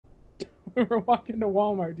We were walking to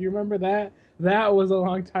Walmart. Do you remember that? That was a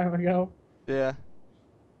long time ago. Yeah.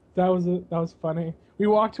 That was funny. We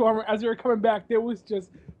walked to Walmart. As we were coming back, there was just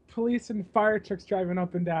police and fire trucks driving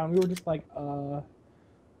up and down. We were just like,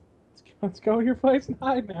 let's go to your place and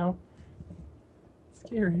hide now.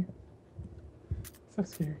 Scary. So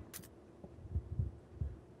scary.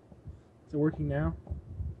 Is it working now?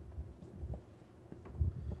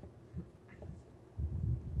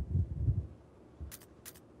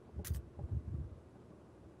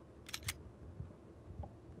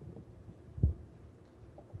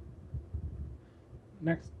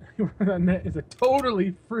 Next on net is a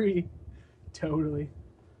totally free. Totally.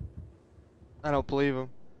 I don't believe him.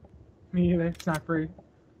 Me either. It's not free.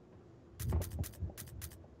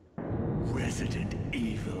 Resident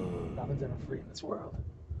Evil. Nothing's ever free in this world.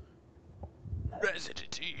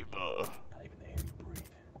 Resident Evil. Not even the air you breathe.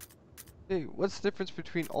 Hey, what's the difference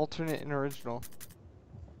between alternate and original?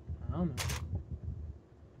 I don't know.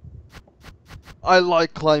 I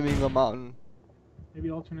like climbing a mountain. Maybe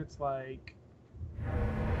alternate's like.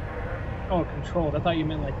 Oh, controlled. I thought you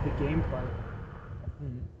meant like the game part.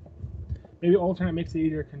 Maybe alternate makes it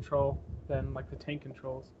easier to control than like the tank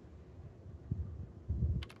controls.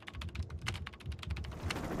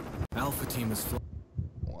 Alpha team is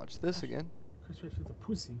Watch this again. Chris Richards a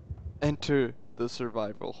pussy. Enter the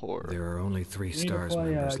survival horror. There are only 3 need to STARS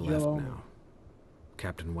play, members Jill left only. now.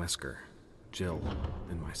 Captain Wesker, Jill,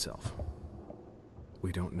 and myself.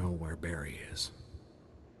 We don't know where Barry is.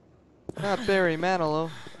 Not Barry Manilow.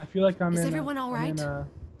 I feel like I'm Is in. everyone all I'm in right? a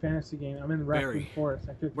fantasy game. I'm in Raccoon Barry. Forest.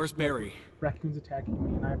 I feel Where's Barry? Raccoons attacking me,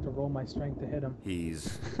 and I have to roll my strength to hit him.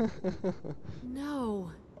 He's...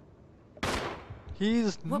 No.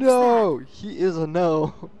 He's What was no. He is a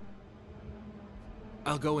no.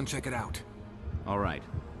 I'll go and check it out. All right.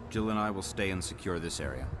 Jill and I will stay and secure this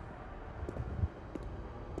area.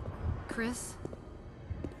 Chris,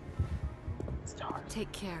 Stars.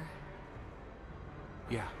 take care.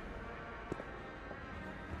 Yeah.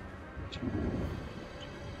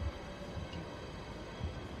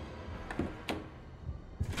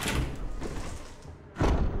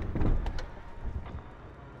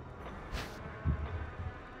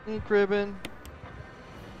 Ink ribbon.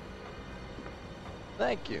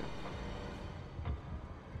 Thank you.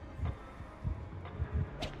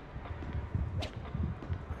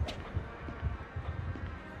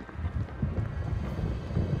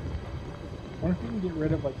 I wonder if you can get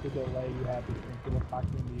rid of like the delay you have between people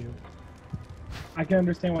talking to you. I can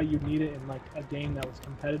understand why you need it in like a game that was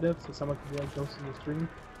competitive, so someone could be like Ghost in the Stream,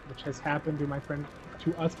 which has happened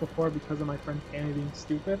to us before because of my friend Candy being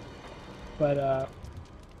stupid. But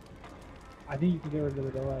I think you can get rid of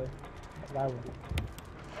the delay. That's what I would do.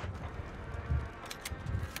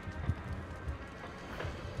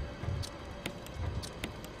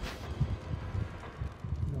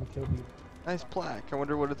 I'm gonna kill you. Nice plaque. I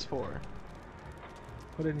wonder what it's for.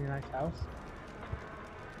 Put it in your nice house.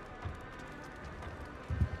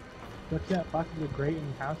 What's that box of grate in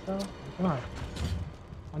your house though? Come on.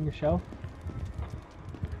 On your shelf?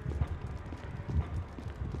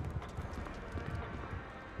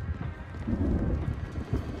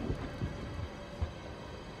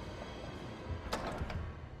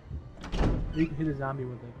 You can hit a zombie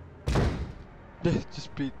with it.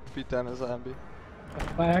 Just beat down a zombie. A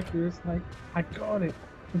plaque, you're just like, I got it.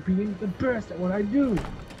 For being the best at what I do.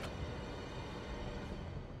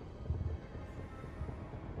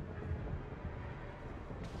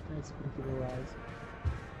 Nice squeaky little eyes.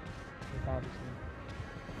 It bothers me.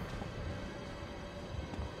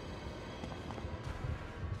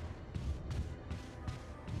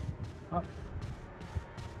 Up.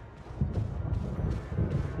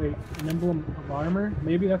 Wait, an emblem of armor?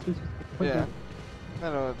 Maybe that's what put Yeah. the- I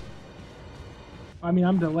know. I mean,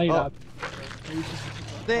 I'm delayed Oh. up. Maybe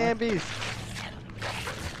just- Zambies.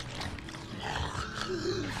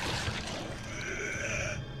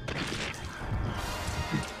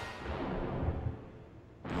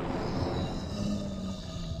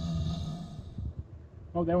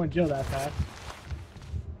 Oh, that went Jill that fast.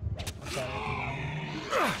 I'm sorry.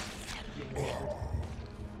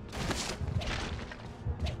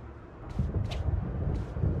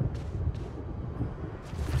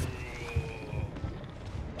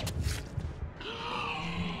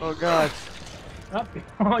 Oh god.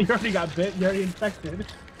 Oh, you already got bit. You already infected.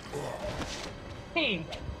 Hey.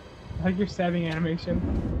 I like your stabbing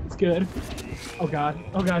animation. It's good. Oh god.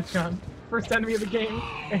 Oh god, Sean. First enemy of the game.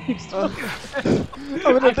 And you still. I'm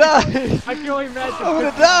gonna die. I can only imagine. I'm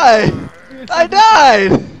gonna die. I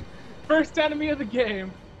died. First enemy of the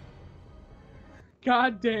game.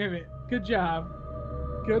 God damn it. Good job.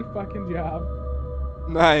 Good fucking job.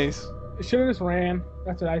 Nice. Should have just ran.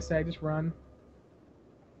 That's what I say. Just run.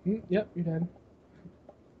 Yep, you did.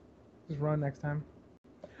 Just run next time.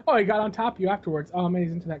 Oh, he got on top of you afterwards. Oh man,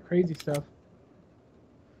 he's into that crazy stuff.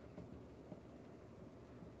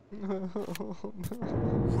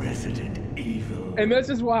 Resident Evil. And this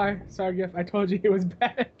is why, sorry, Gif, I told you it was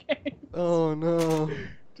bad at games. Oh no.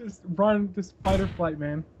 Just run, just fight or flight,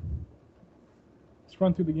 man. Just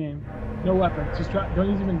run through the game. No weapons. Just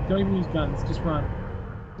don't even use guns. Just run.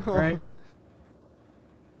 Right?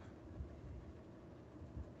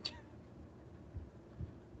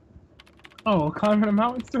 Oh, climbing a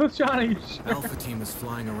mountain still, Sean? Are you sure? Alpha team is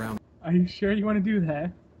flying around. Are you sure you want to do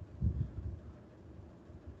that?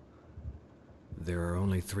 There are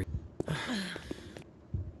only 3.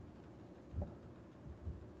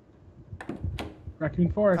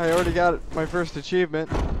 Raccoon Forest. I already got my first achievement.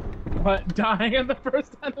 What, dying at the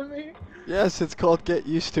first enemy? Yes, it's called Get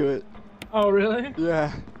Used to It. Oh, really?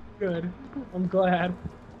 Yeah. Good. I'm glad.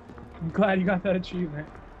 I'm glad you got that achievement.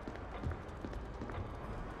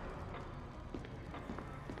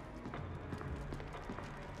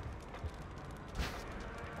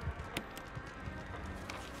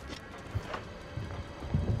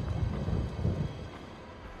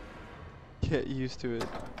 Get used to it.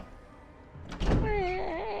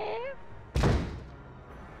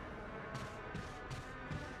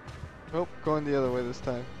 Nope, going the other way this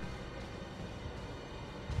time.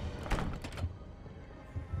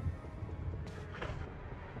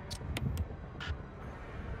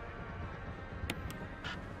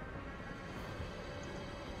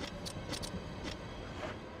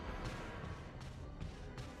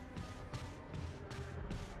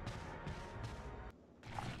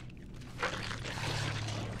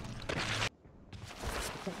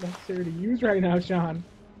 Not necessary to use right now, Sean.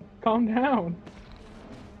 Calm down.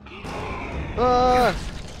 Ah!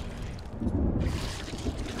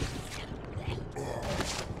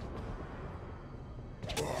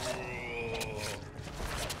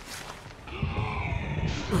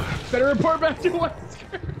 Better report back to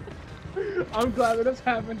Wesker. I'm glad that this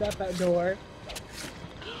happened at that door.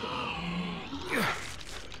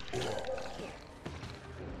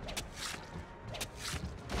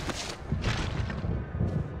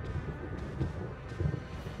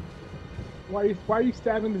 Why are you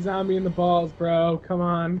stabbing the zombie in the balls, bro? Come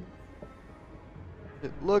on.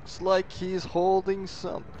 It looks like he's holding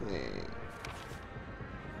something.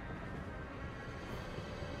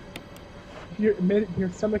 Your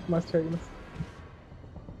stomach must hurt. You must...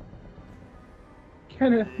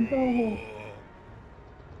 Kenneth, no.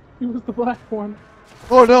 He was the black one.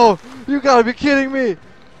 Oh no! You gotta be kidding me!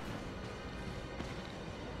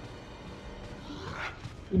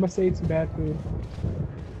 You must have ate some bad food.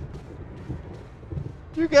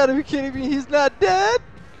 You gotta be kidding me, he's not dead?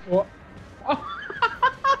 What?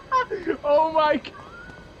 Oh my god!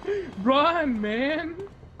 Run, man!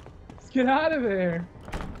 Let's get out of there!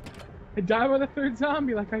 I died by the third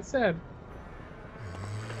zombie, like I said.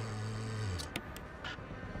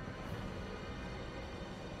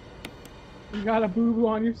 You got a boo-boo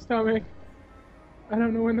on your stomach. I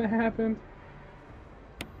don't know when that happened.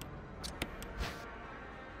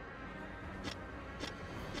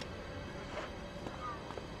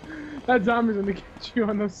 That zombie's gonna get you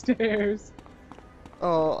on those stairs.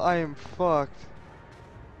 Oh, I am fucked.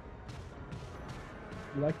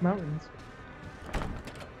 You like mountains.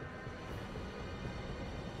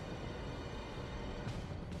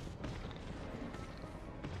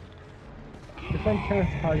 Your friend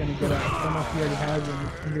Kenneth's probably gonna get out. I don't know if he already has him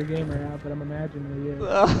in your game right now, but I'm imagining he is.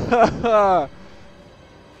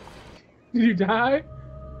 Did you die?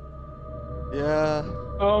 Yeah.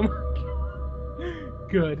 Oh my god.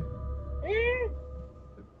 Good.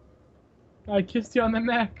 I kissed you on the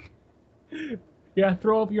neck. Yeah,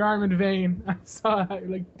 throw up your arm in vain. I saw that.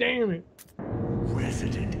 You're like, damn it.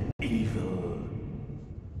 Resident Evil.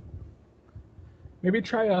 Maybe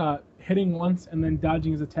try hitting once and then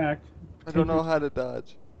dodging his attack. I don't know how to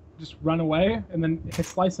dodge. Just run away and then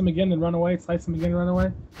slice him again and run away. Slice him again and run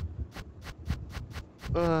away.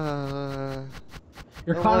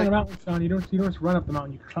 You're climbing a mountain, Sean. You don't just run up the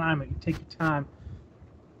mountain. You climb it. You take your time.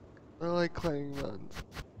 I like climbing mountains.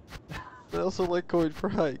 I also like going for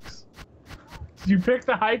hikes. Did you pick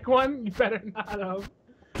the hike one? You better not have.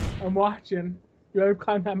 I'm watching. You better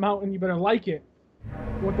climb that mountain. You better like it.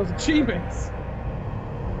 You want those achievements.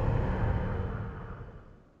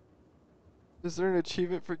 Is there an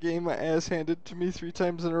achievement for getting my ass handed to me 3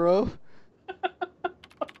 times in a row?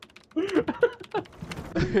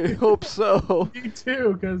 I hope so. Me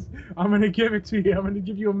too, because I'm going to give it to you. I'm going to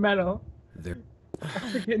give you a medal. There.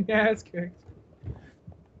 After getting your ass kicked.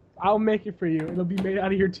 I'll make it for you. It'll be made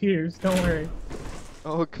out of your tears. Don't worry.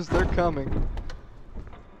 Oh, 'cause they're coming.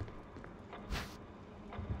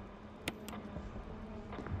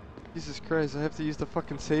 Jesus Christ, I have to use the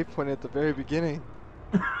fucking save point at the very beginning.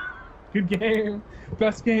 Good game.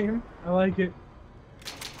 Best game. I like it.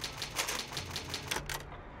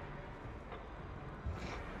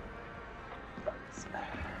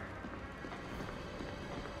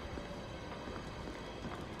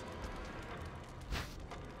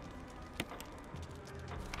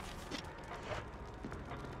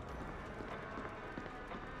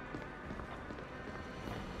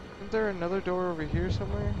 Isn't there another door over here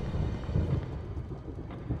somewhere?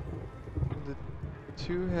 The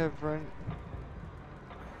two have run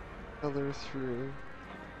each other through.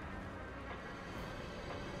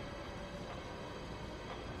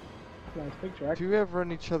 Nice picture. Two have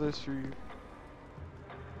run each other through.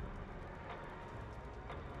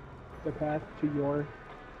 The path to your.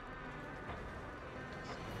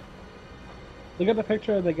 Look at the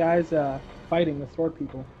picture of the guys fighting the sword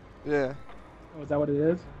people. Yeah. Oh, is that what it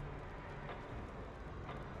is?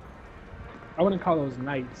 I wouldn't call those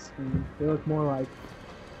knights. I mean, they look more like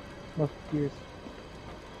musketeers.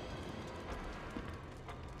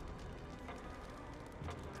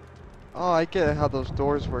 Oh, I get how those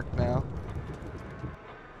doors work now.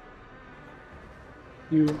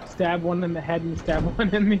 You stab one in the head and you stab one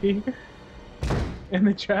in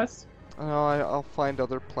the chest. Oh, I'll find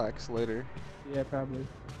other plaques later. Yeah, probably.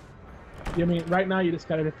 Yeah, I mean, right now you just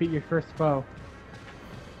gotta defeat your first foe.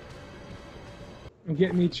 I'm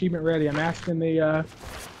getting the achievement ready. I'm asking the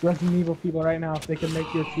Resident Evil people right now if they can make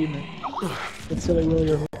the achievement. The Silly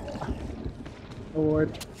Willy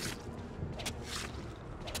award.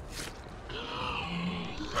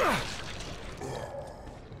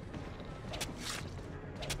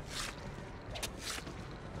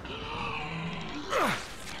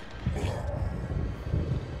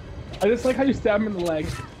 I just like how you stab him in the leg.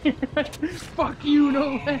 Fuck you,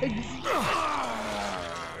 no legs.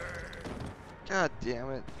 God damn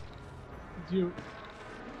it. You.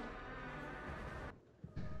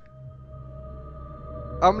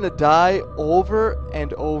 I'm gonna die over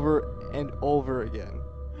and over and over again.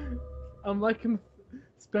 I'm liking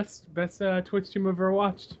best Twitch stream I've ever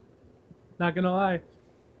watched. Not gonna lie.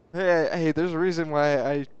 Hey, there's a reason why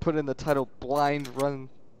I put in the title Blind Run.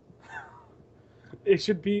 It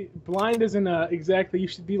should be blind isn't exactly. You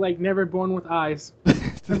should be like never born with eyes.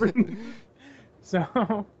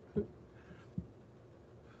 So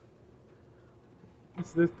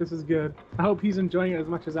this is good. I hope he's enjoying it as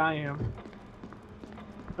much as I am.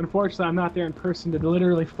 Unfortunately, I'm not there in person to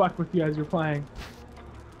literally fuck with you as you're playing.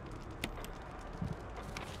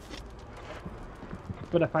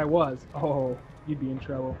 But if I was, oh, you'd be in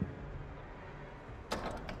trouble.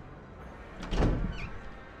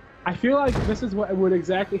 I feel like this is what would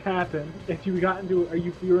exactly happen if you got into, or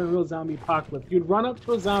if you were in a real zombie apocalypse. You'd run up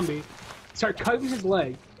to a zombie, start cutting his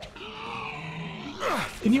leg.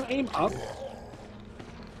 Can you aim up?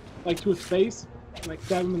 Like to his face? Like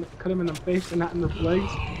stab him, cut him in the face and not in the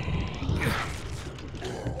legs?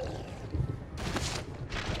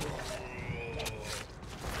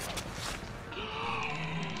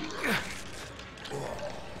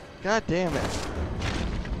 God damn it.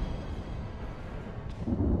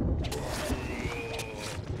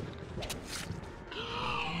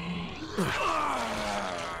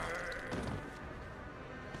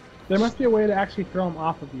 There must be a way to actually throw him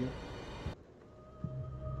off of you.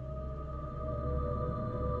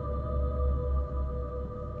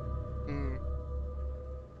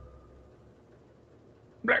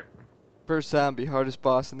 First zombie, hardest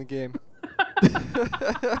boss in the game.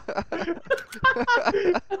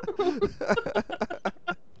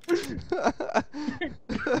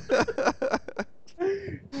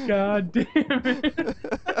 God damn it.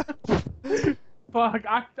 Fuck,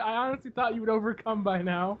 I honestly thought you would overcome by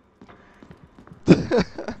now.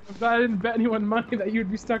 If I didn't bet anyone money that you'd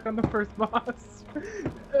be stuck on the first boss.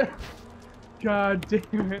 God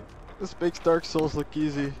damn it. This makes Dark Souls look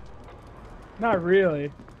easy. Not really.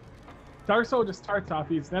 Dark Souls just starts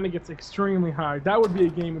off easy, then it gets extremely hard. That would be a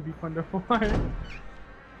game would be fun to play.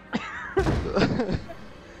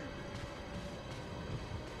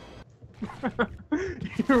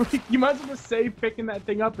 You might as well just save picking that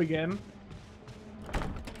thing up again.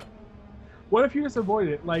 What if you just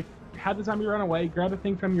avoided it? Like, had the zombie run away, grab the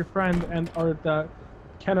thing from your friend and or the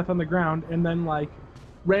Kenneth on the ground, and then like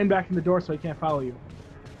ran back in the door so he can't follow you.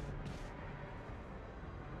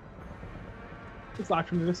 It's locked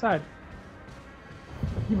from the other side.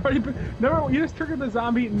 You've already been, no, you just triggered the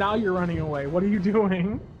zombie. Now you're running away. What are you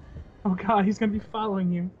doing? Oh god, he's gonna be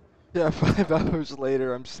following you. Yeah, 5 hours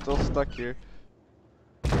later, I'm still stuck here.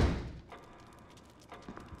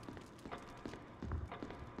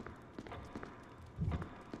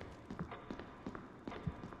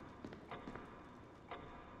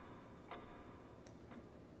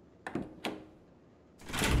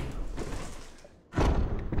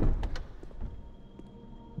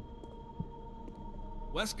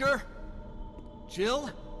 Wesker? Jill?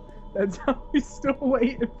 That's how he's still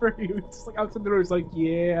waiting for you. It's just like outside the door. He's like,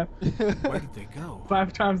 yeah. Where did they go?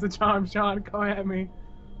 5 times the charm, Sean. Come at me.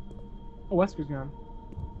 Oh, Wesker's gone.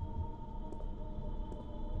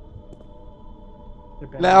 They're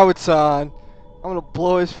bad. Now it's on. I'm gonna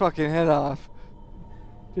blow his fucking head off.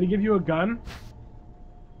 Did he give you a gun?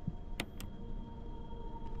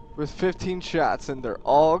 With 15 shots, and they're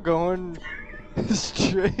all going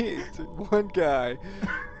straight to one guy.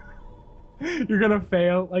 You're gonna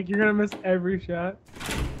fail. Like, you're gonna miss every shot.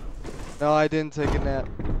 No, I didn't take a nap.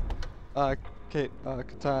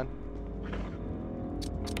 Catan.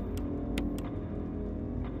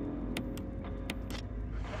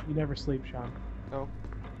 You never sleep, Sean. No.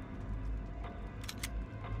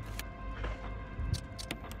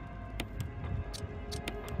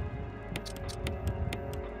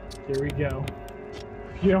 Here we go.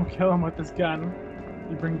 If you don't kill him with this gun,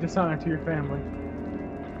 you bring dishonor to your family.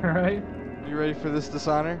 Alright? You ready for this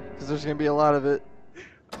dishonor? Because there's gonna be a lot of it.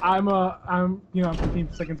 I'm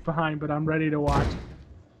 15 seconds behind, but I'm ready to watch.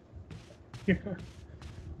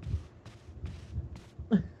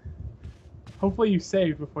 Hopefully you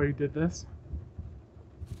saved before you did this.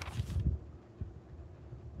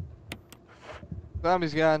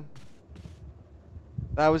 Zombie's gone.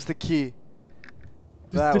 That was the key.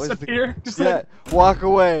 Just That disappear? was the Just yeah. like, Walk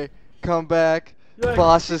away. Come back. you're like,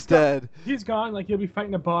 Boss is dead. he's gone, like he'll be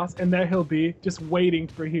fighting a boss, and there he'll be, just waiting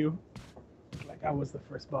for you. Like, I was the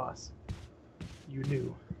first boss. You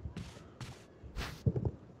knew.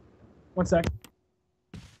 1 sec.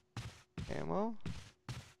 Ammo.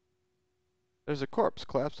 There's a corpse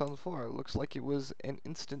collapsed on the floor. It looks like it was an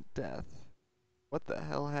instant death. What the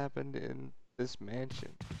hell happened in this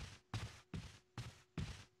mansion?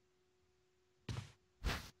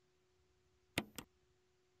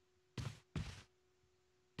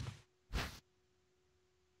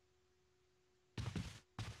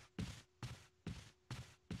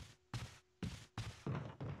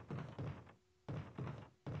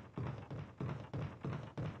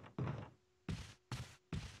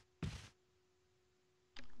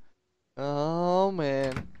 Oh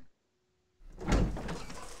man.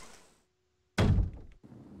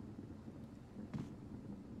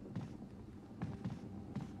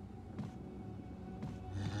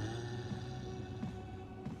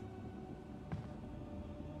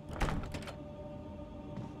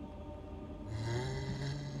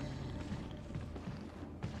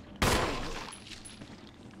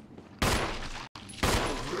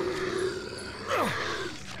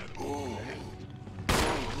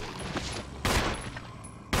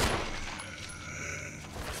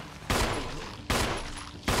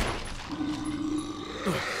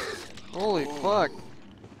 Holy fuck.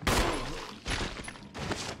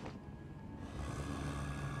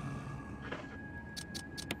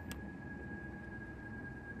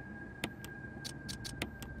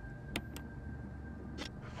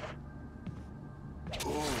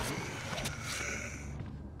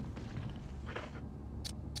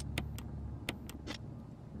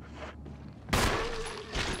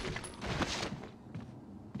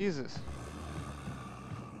 Jesus.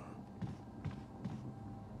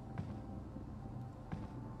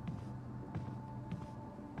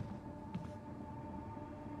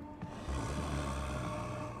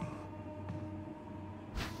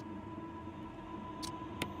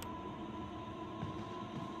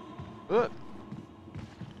 Ugh.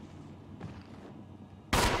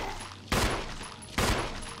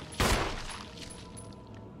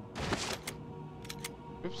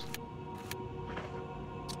 Oops.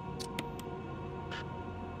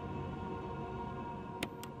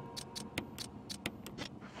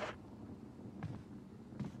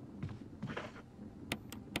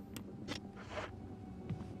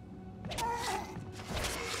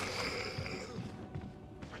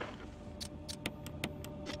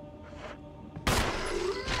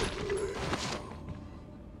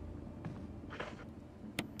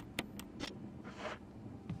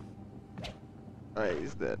 Alright,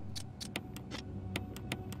 he's dead.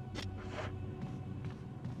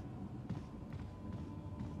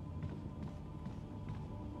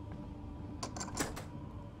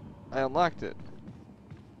 I unlocked it.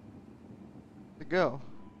 To go.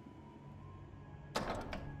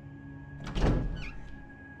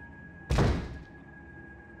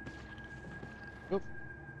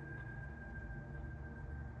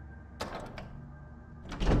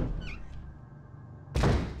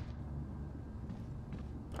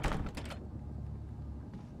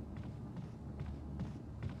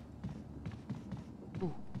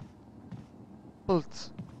 Bullets.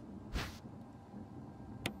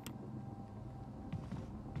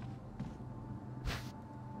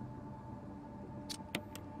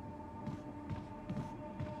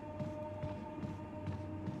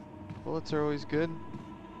 Bullets are always good.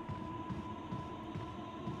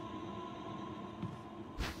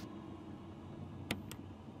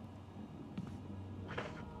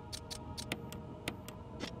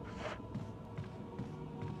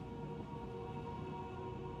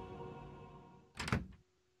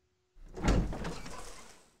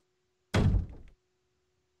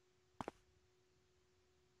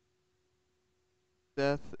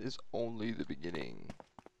 Death is only the beginning.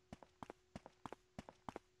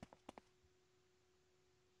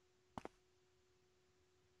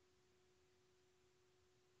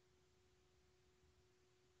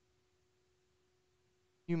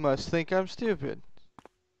 You must think I'm stupid.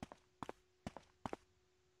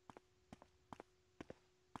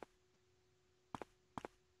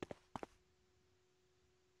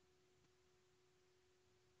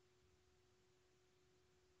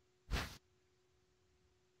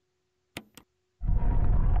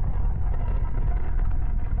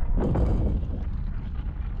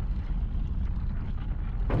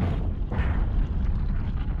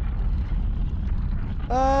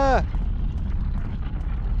 Ah!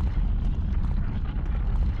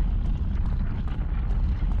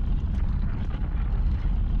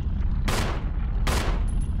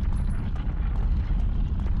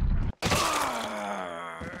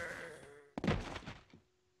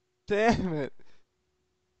 Damn it.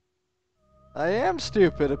 I am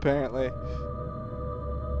stupid, apparently.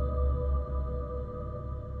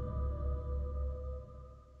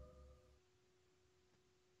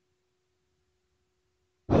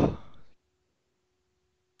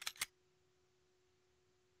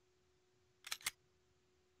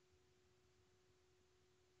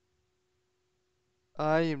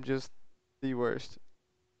 I am just the worst.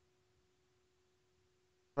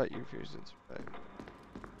 Fight your fears and survive.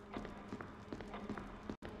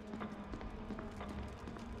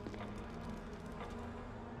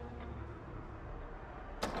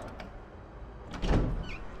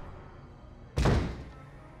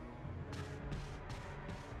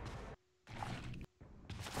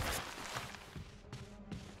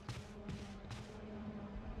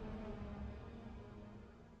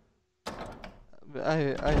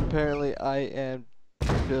 I apparently I am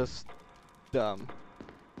just dumb.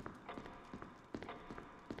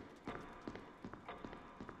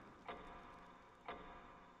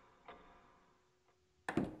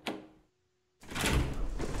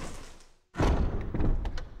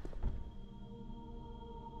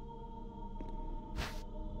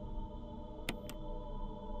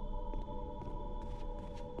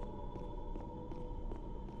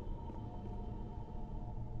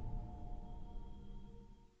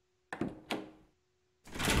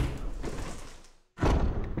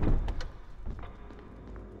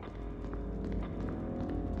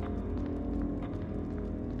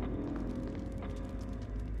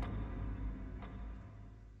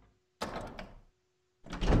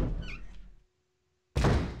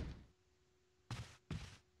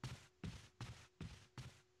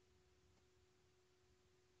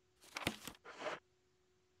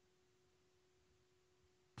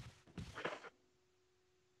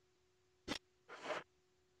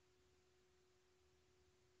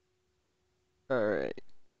 Alright.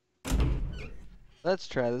 Let's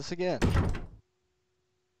try this again.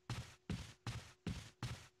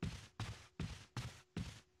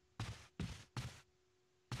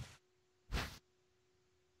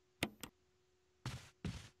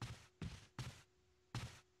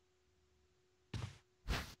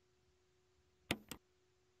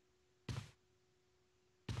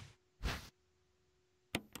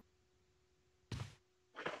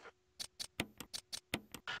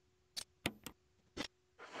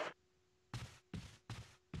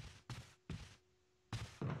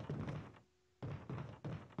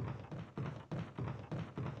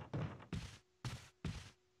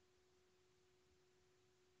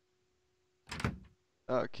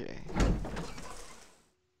 Okay.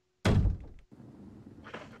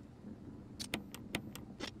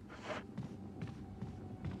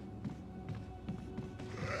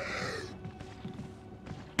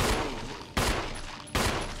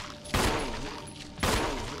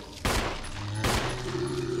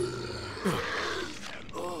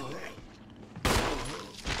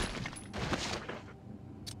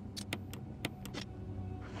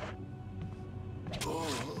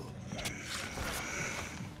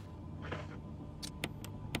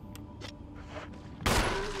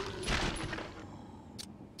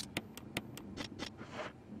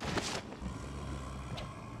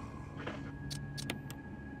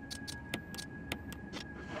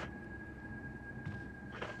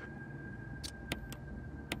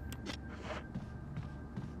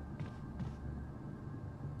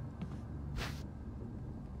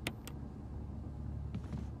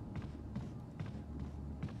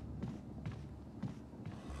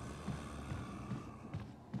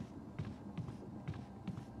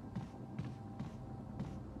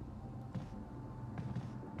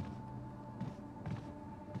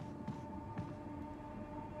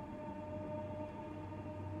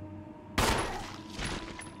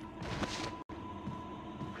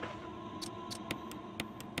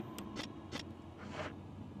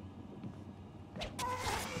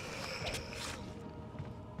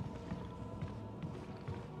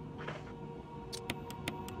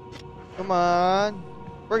 Come on.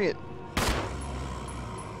 Bring it.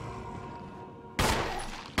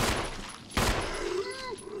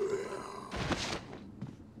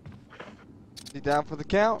 You down for the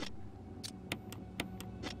count?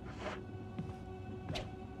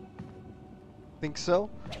 Think so?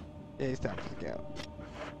 Yeah, he's down for the count.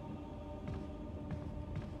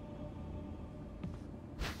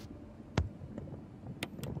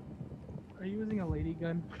 Are you using a lady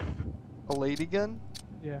gun? A lady gun?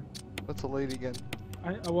 Yeah. What's a lady gun?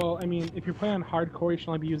 Well, I mean, if you're playing on hardcore, you should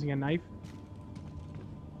only be using a knife.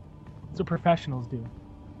 That's what professionals do.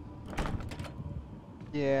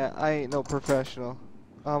 Yeah, I ain't no professional.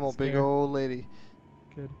 I'm a big Scared. old lady.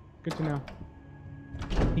 Good. Good to know.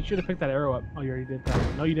 You should have picked that arrow up. Oh, you already did,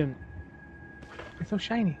 probably. No, you didn't. It's so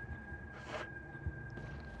shiny.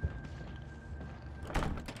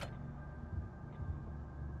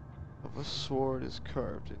 Of a sword is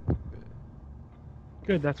carved in.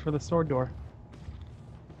 Good, that's for the sword door.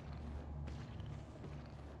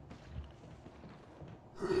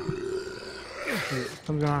 Wait,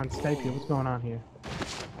 something's going on in Skype here. What's going on here?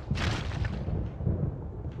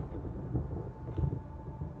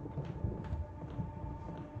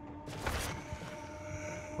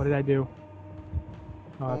 What did I do?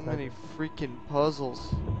 Oh, So that's many right. freaking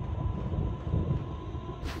puzzles.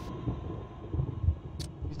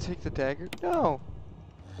 You take the dagger? No.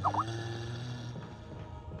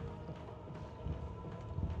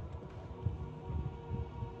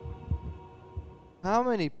 How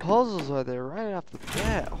many puzzles are there right off the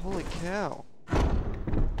bat? Holy cow.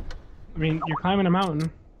 I mean, you're climbing a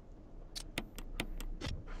mountain.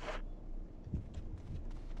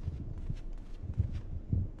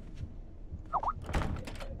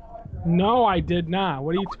 No, I did not.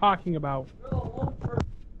 What are you talking about?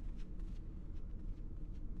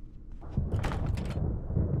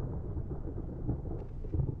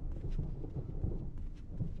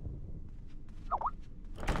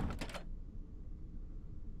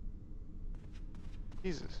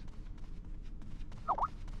 Jesus.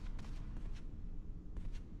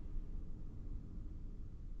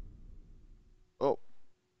 Oh.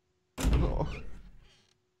 Oh.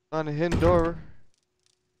 On a hidden door.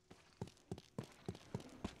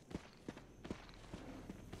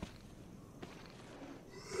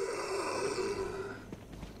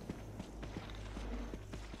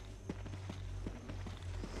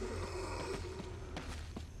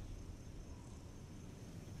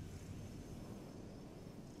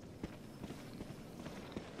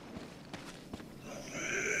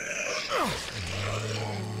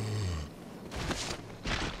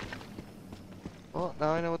 Well,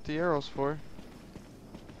 now I know what the arrow's for.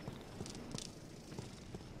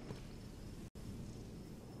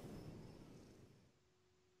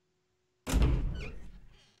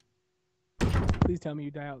 Please tell me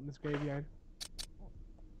you die out in this graveyard.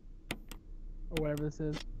 Or whatever this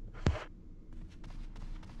is.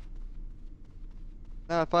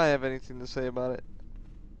 Not if I have anything to say about it.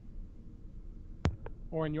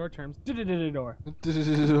 Or in your terms, door.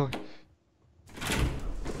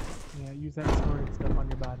 Yeah, use that sword stuff on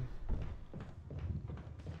your body.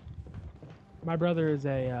 My brother is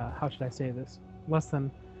a, how should I say this? Less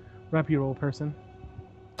than reputable person.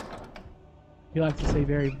 He likes to say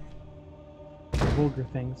very vulgar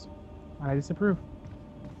things. I disapprove.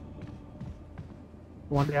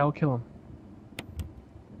 One day I will kill him.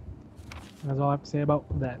 That's all I have to say about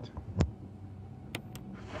that.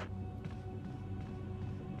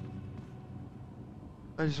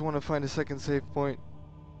 I just want to find a second save point.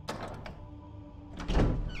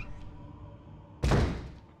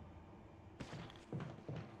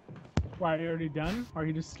 Why, are you already done? Or are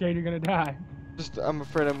you just scared you're gonna die? Just, I'm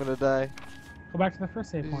afraid I'm gonna die. Go back to the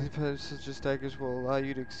first save These point. passages daggers will allow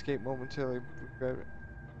you to escape momentarily. Grab it.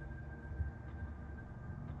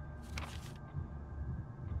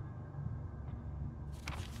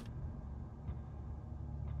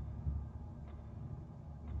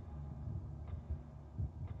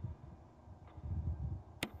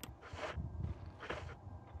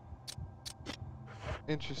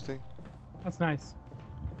 Interesting. That's nice.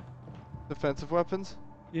 Defensive weapons?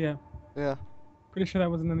 Yeah. Yeah. Pretty sure that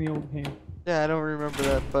wasn't in the old game. Yeah, I don't remember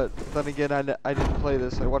that, but then again, I didn't play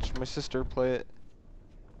this. I watched my sister play it.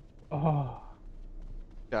 Oh.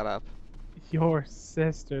 Shut up. Your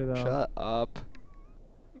sister, though. Shut up.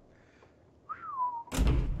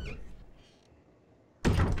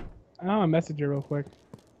 I'm gonna message her real quick.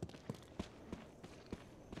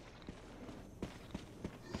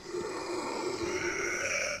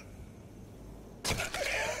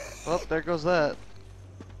 Well, there goes that.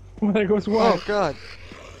 Well, there goes what? Oh god.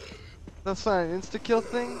 That's not an insta-kill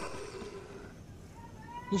thing?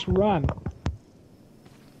 Just run.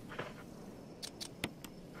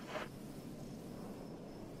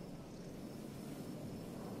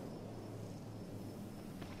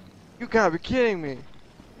 You gotta be kidding me.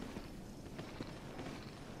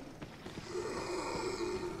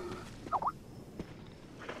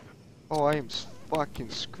 Oh, I am fucking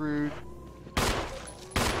screwed.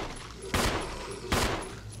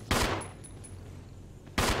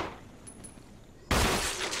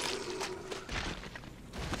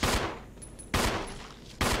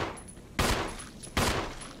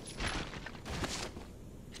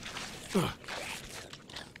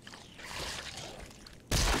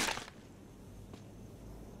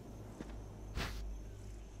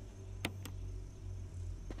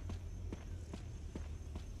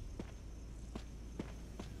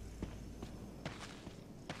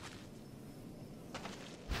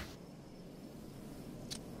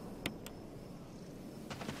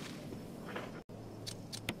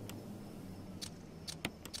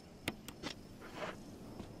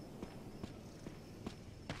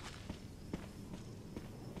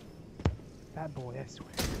 That boy, I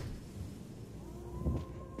swear.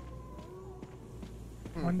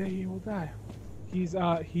 One day he will die. He's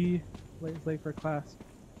late for class.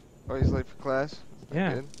 Oh, he's late for class? That's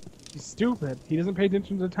Yeah. good. He's stupid. He doesn't pay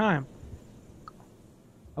attention to the time.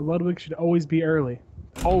 A Ludwig should always be early.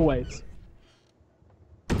 Always.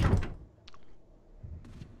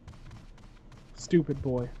 Stupid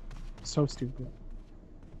boy. So stupid.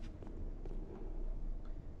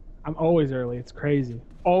 I'm always early. It's crazy.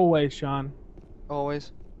 Always, Sean.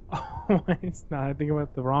 Always. Always. Nah, I think about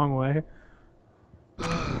it the wrong way.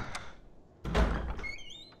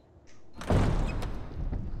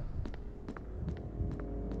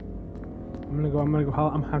 I'm gonna go.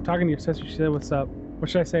 I'm talking to your sister. She said, "What's up?" What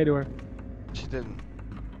should I say to her? She didn't.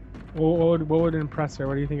 What would impress her?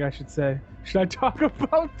 What do you think I should say? Should I talk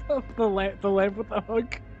about the lamp with the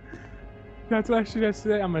hook? That's what I should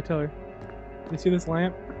say. I'm gonna tell her. You see this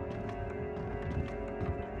lamp?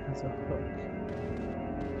 It has a hook.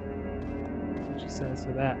 That's what she says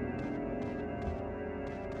to that.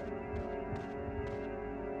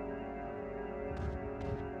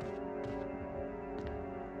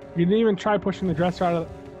 You didn't even try pushing the dresser out of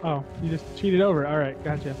the... Oh, you just cheated over. Alright,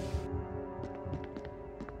 gotcha.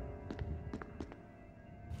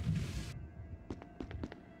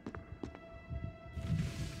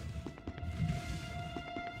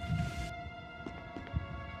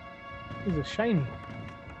 It's a shiny.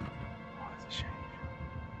 Oh, it's a shiny.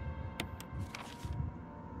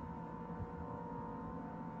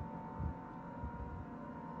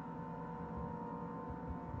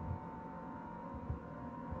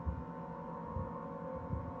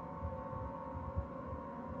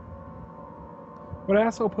 What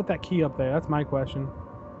asshole put that key up there? That's my question.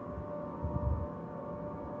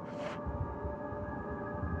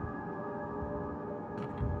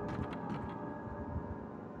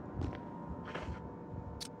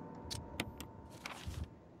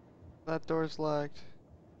 That door's locked.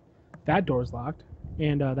 That door's locked.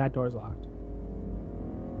 And that door's locked.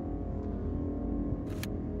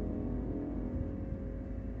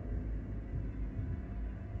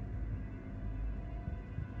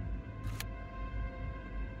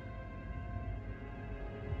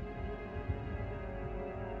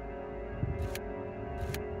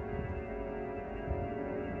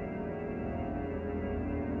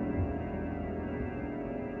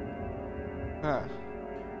 Huh.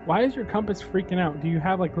 Why is your compass freaking out? Do you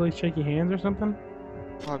have like really shaky hands or something?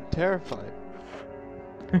 I'm terrified.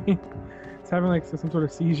 It's having like some sort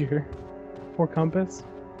of seizure. Poor compass.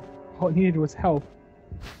 All it needed was help.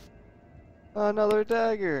 Another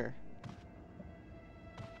dagger.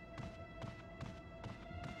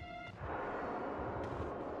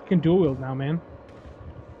 You can dual wield now, man.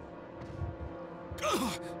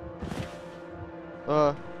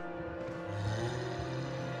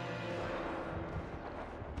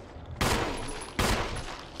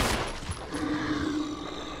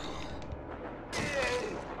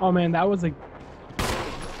 Oh man, that was a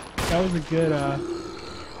good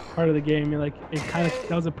part of the game. Like it kind of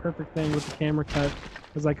that was a perfect thing with the camera cut.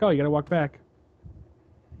 It was like, oh, you gotta walk back.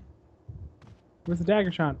 Where's the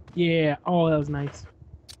dagger shot? Yeah. Oh, that was nice.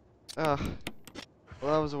 Ugh.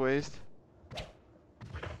 Well, that was a waste.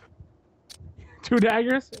 2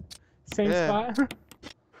 daggers, same Yeah. spot.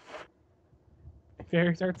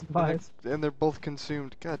 Fairy art supplies. And they're both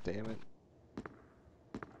consumed. God damn it.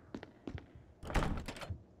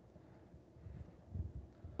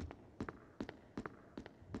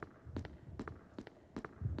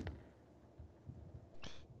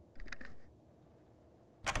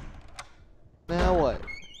 Now what?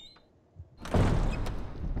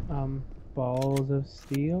 Balls of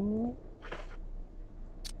steel?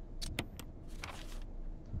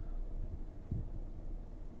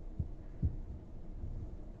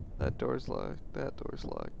 That door's locked. That door's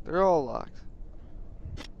locked. They're all locked.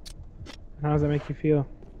 How does that make you feel?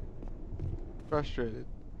 Frustrated.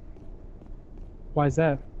 Why is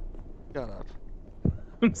that? Shut up.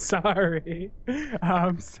 I'm sorry.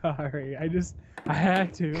 I'm sorry. I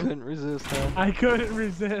had to. Couldn't resist, huh? I couldn't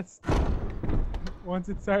resist. Once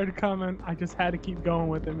it started coming, I just had to keep going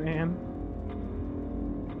with it, man.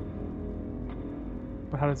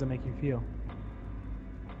 But how does it make you feel?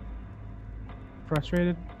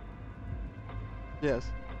 Frustrated? Yes.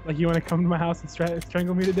 Like you want to come to my house and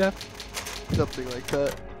strangle me to death? Something like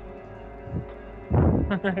that.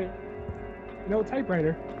 Alright. No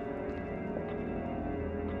typewriter.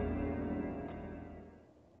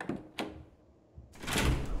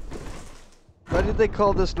 Why did they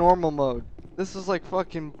call this normal mode? This is like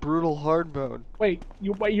fucking brutal hard mode. Wait,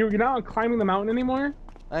 you're not climbing the mountain anymore?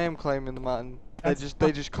 I am climbing the mountain. They That's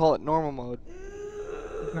just call it normal mode.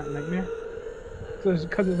 It's not Nightmare. So it's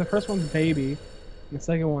because the first one's baby, and the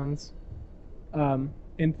second one's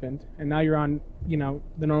infant, and now you're on,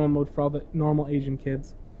 the normal mode for all the normal Asian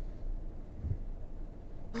kids.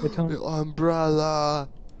 The umbrella.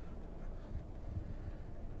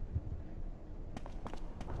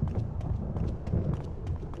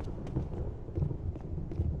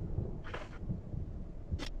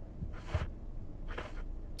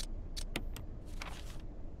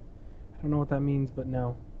 I don't know what that means, but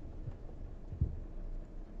no.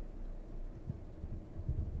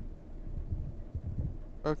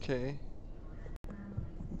 Okay.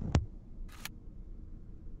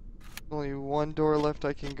 Only one door left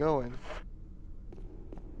I can go in.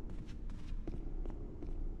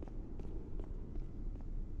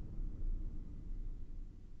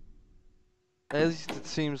 At least it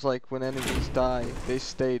seems like when enemies die, they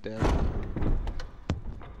stay dead.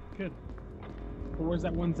 Good. But where's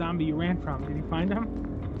that one zombie you ran from? Did you find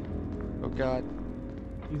him? Oh god.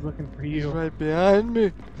 He's looking for He's you. right behind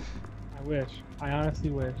me. I wish. I honestly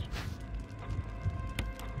wish.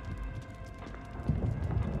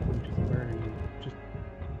 Just murder you. Just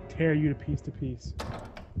tear you to piece.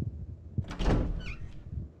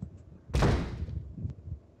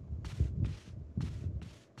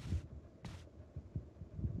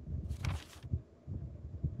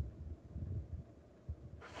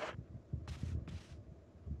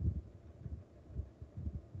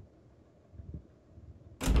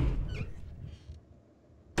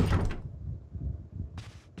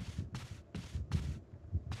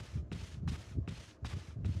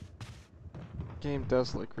 Game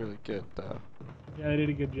does look really good though. Yeah, they did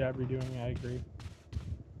a good job redoing it, I agree.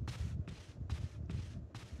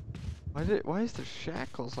 Why is there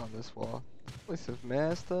shackles on this wall? This place is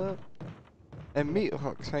messed up. And meat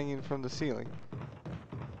hooks hanging from the ceiling.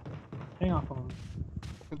 Hang off on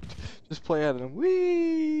him. Just play at them.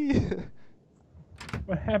 Whee!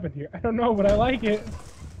 What happened here? I don't know, but I like it.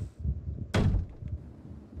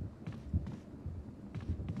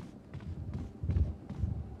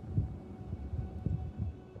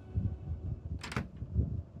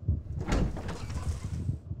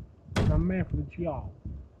 I'm a man for the job.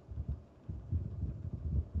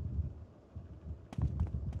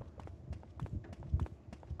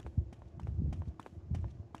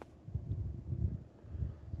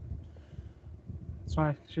 So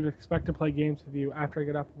I should expect to play games with you after I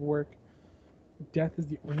get off of work. Death is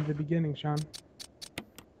only the beginning, Sean.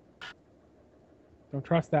 Don't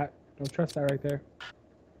trust that. Don't trust that right there.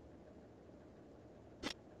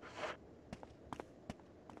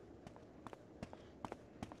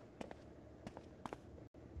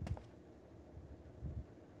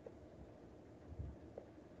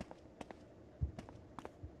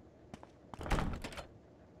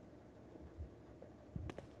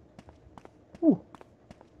 Ooh.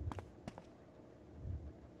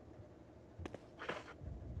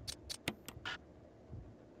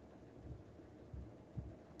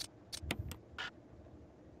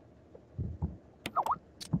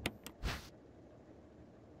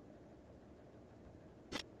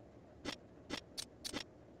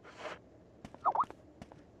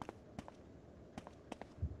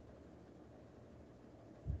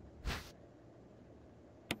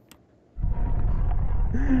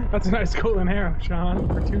 That's a nice golden arrow, Sean,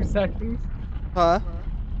 for 2 seconds. Huh?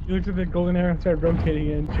 You looked at the golden arrow and started rotating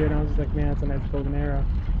it and shit, and I was just like, man, that's a nice golden arrow.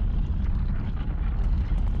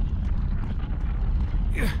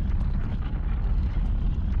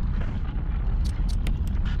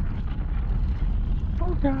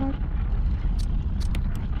 Oh, God.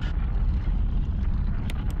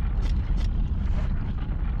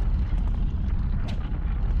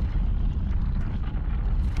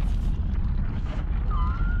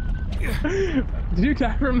 Did you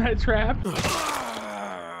die from that trap?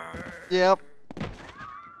 Yep.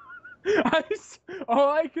 All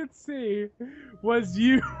I could see was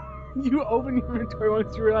you open your inventory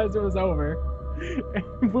once you realized it was over.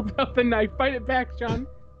 And whip out the knife. Fight it back, Sean.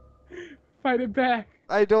 Fight it back.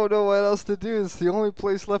 I don't know what else to do. It's the only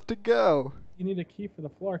place left to go. You need a key for the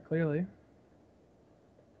floor, clearly.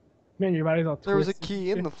 Man, your body's all twisted. There was a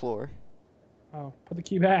key in the floor. Oh, put the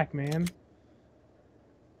key back, man.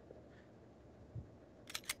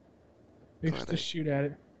 Maybe just shoot at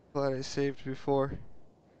it. Glad I saved before.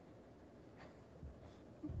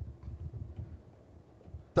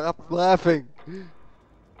 Stop laughing. Oh,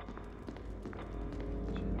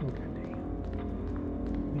 goddamn. I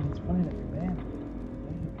mean, it's funny that you're bad.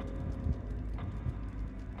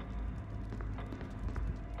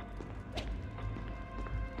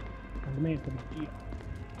 I made it to the deal.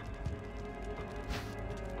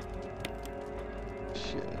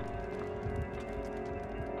 Shit.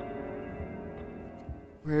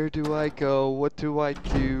 Where do I go? What do I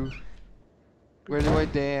do? Where do I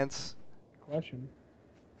dance? Question.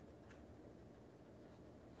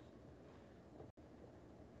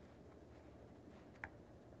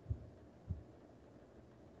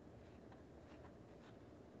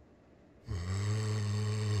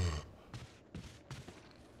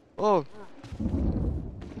 Oh!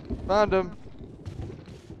 Found him!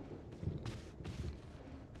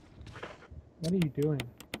 What are you doing?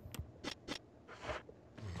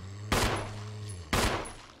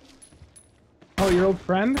 Oh, your old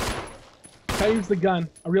friend? I use the gun.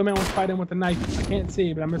 A real man won't fight him with a knife. I can't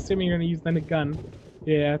see, but I'm assuming you're gonna use the gun.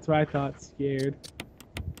 Yeah, that's what I thought. Scared.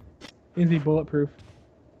 Needs to be bulletproof.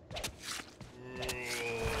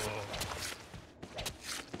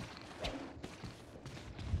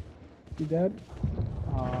 You dead?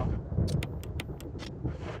 Aw.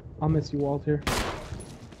 I'll miss you, Walter.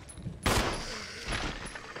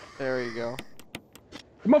 There you go.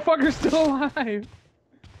 The motherfucker's still alive!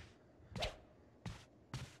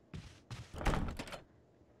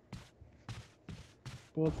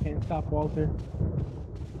 Bullets can't stop Walter.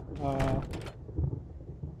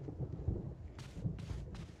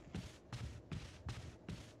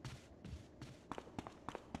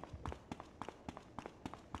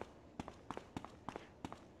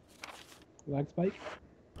 Lag spike.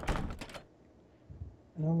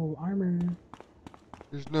 No armor.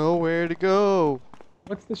 There's nowhere to go.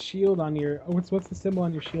 What's the shield on your? Oh, what's the symbol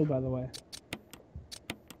on your shield, by the way?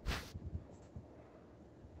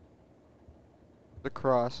 The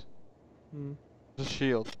cross. Hmm. The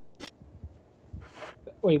shield.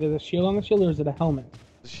 Wait, there's a shield on the shield, or is it a helmet?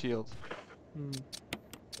 The shield. Hmm.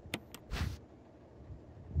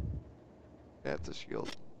 That's a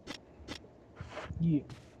shield. Yeah.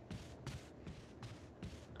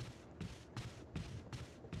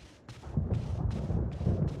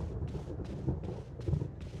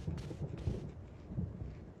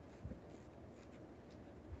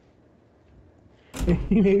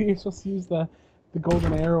 Maybe you're supposed to use the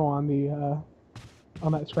golden arrow on the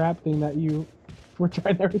on that trap thing that you were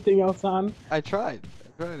trying everything else on. I tried.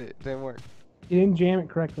 It didn't work. You didn't jam it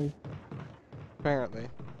correctly. Apparently.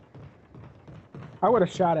 I would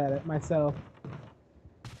have shot at it myself.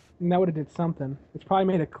 And that would have did something. It's probably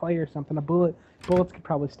made of clay or something. Bullets could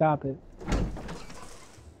probably stop it.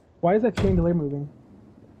 Why is that chandelier moving?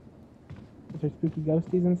 Is there spooky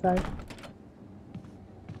ghosties inside?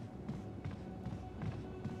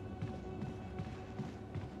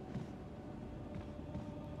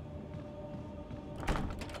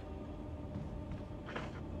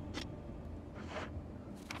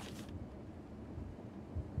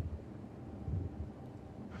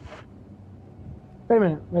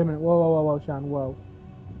 Wait a minute, whoa, Sean, whoa.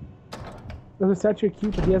 There's a statue of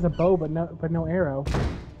Cupid, he has a bow, but no arrow.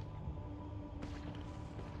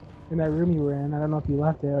 In that room you were in, I don't know if you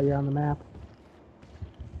left it or you're on the map.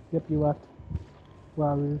 Yep, you left.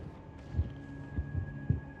 Wow, rude.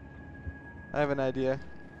 I have an idea.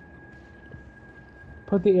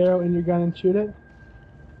 Put the arrow in your gun and shoot it.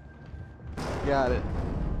 Got it.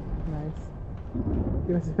 Nice.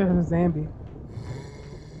 Give us a Zambi.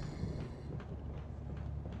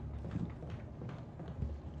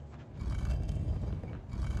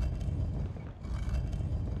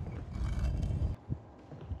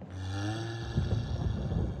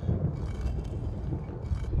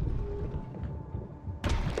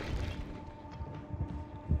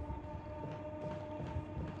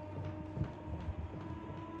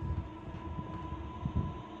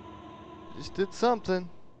 Just did something.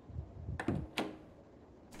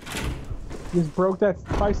 You just broke that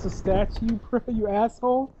twice the statue, bro, you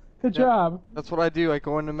asshole. Good Yep. job. That's what I do. I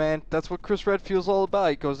go into That's what Chris Redfield's all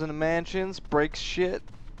about. He goes into mansions, breaks shit,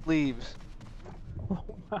 leaves.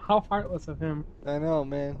 How heartless of him. I know,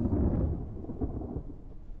 man.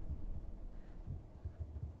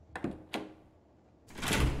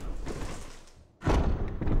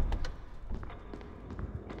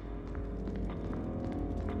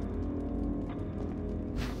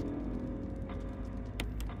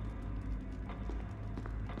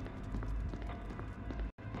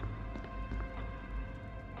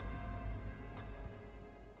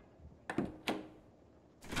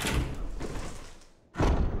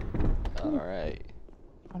 Alright.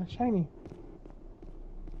 On a shiny.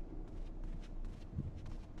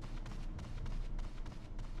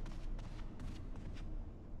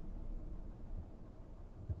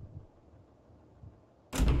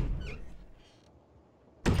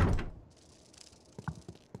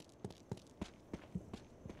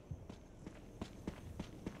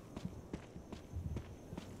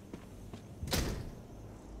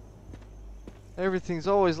 Everything's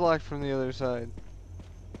always locked from the other side.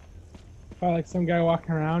 Probably like some guy walking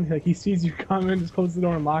around, like he sees you coming, just closes the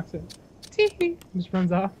door and locks it. Tee-hee. Just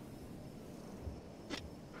runs off.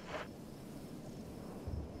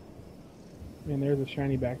 Man, there's a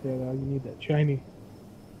shiny back there though. You need that shiny.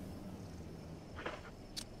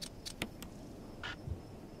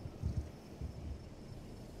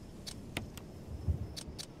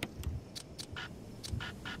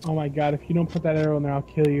 Oh my god, if you don't put that arrow in there, I'll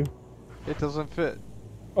kill you. It doesn't fit.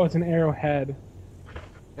 Oh, it's an arrowhead.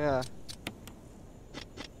 Yeah.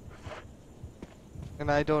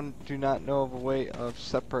 And I do not know of a way of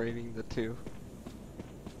separating the two.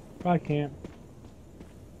 Probably can't.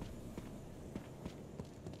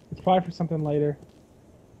 It's probably for something later.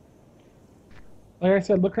 Like I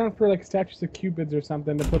said, look around for like statues of cupids or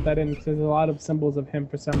something to put that in, because there's a lot of symbols of him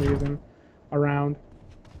for some reason around.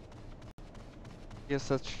 Yes,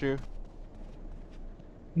 that's true.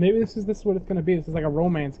 Maybe this is what it's gonna be. This is like a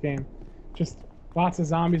romance game. Just lots of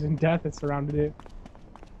zombies and death that surrounded it.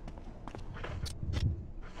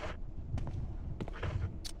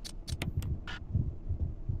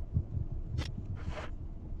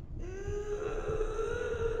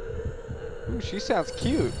 Ooh, she sounds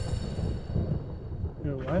cute.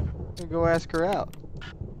 You know what? Maybe go ask her out.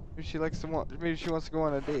 Maybe she likes to maybe she wants to go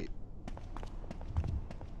on a date.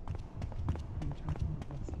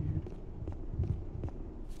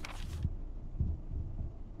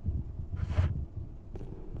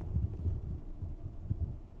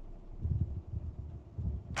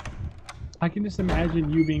 I can just imagine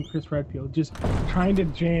you being Chris Redfield, just trying to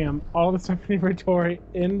jam all the stuff in the inventory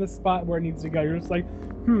in the spot where it needs to go. You're just like,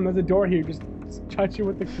 there's a door here. Just touch it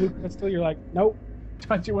with the glue crystal. You're like, nope.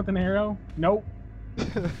 Touch it with an arrow. Nope.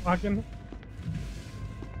 Fucking.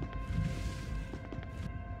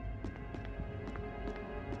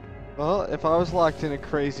 Well, if I was locked in a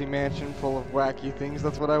crazy mansion full of wacky things,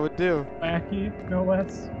 that's what I would do. Wacky, no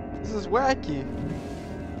less. This is wacky.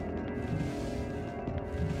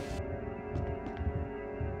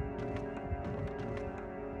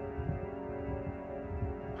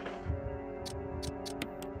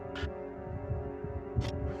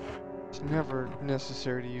 It's never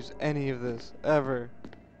necessary to use any of this, ever.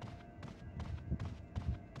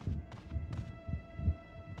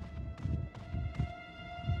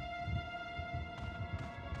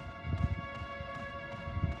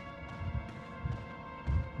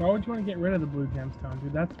 Why would you want to get rid of the blue gemstone,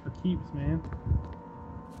 dude? That's for keeps, man.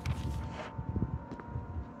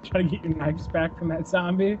 Try to get your knives back from that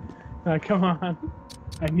zombie? Come on.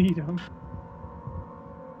 I need them.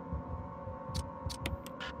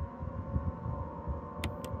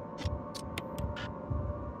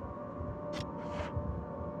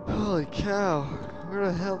 Holy cow. Where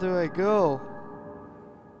the hell do I go?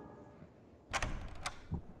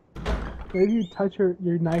 Maybe you touch your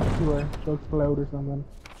knife to her, she'll explode or something.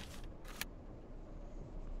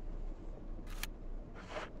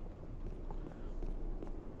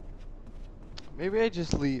 Maybe I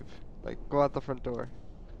just leave. Like, go out the front door.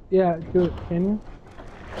 Yeah, do it. Can you?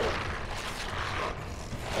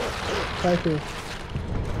 Try to.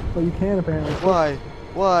 Well, you can apparently. Why?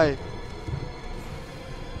 Why?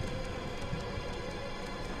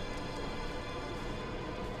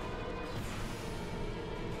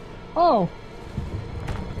 Oh!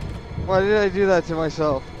 Why did I do that to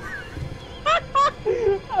myself?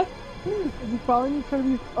 Is he following you? Trying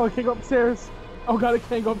to be... Oh, I can't go upstairs. Oh god, I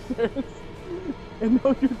can't go upstairs. And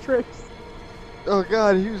know your tricks. Oh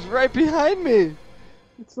god, he was right behind me!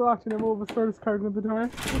 It's locked and I'm start his card at the door.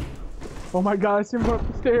 Oh my god, I see him going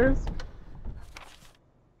up the stairs.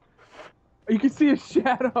 You can see a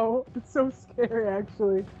shadow. It's so scary,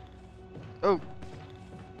 actually. Oh,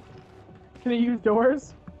 Can I use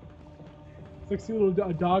doors? It's like see a little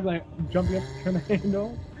a dog like jumping up to turn the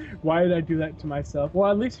handle. Why did I do that to myself? Well,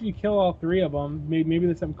 at least if you kill all 3 of them, maybe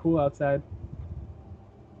there's something cool outside.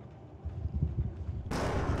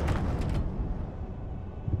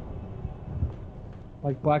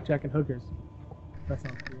 Like blackjack and hookers. That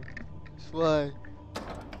sounds cool.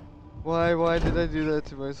 why? Why did I do that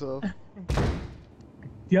to myself? Do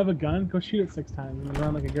you have a gun? Go shoot it 6 times and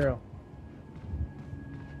run like a girl.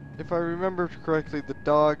 If I remember correctly, the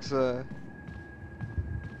dogs are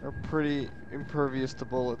pretty impervious to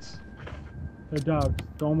bullets. They're dogs.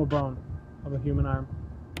 Throw them a bone of a human arm.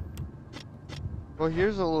 Well,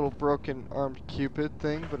 here's a little broken armed Cupid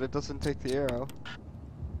thing, but it doesn't take the arrow.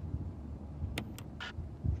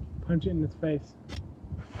 Punch it in its face.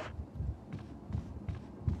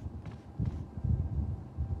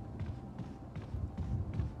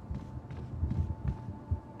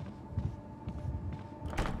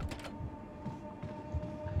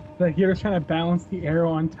 Like you're just trying to balance the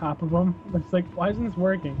arrow on top of them. It's like, why isn't this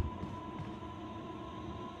working?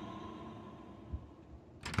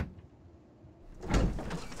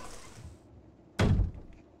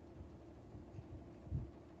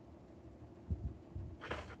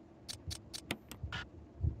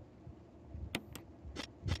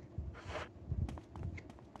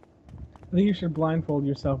 I think you should blindfold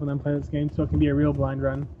yourself and then play this game so it can be a real blind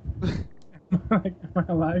run. Like, am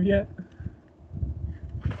I alive yet?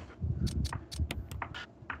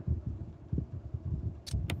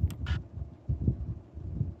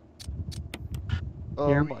 Oh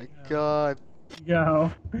Here we my go. god.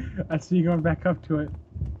 Go. I see you going back up to it.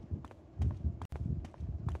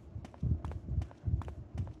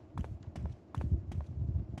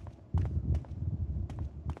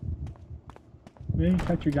 Maybe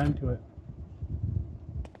touch your gun to it.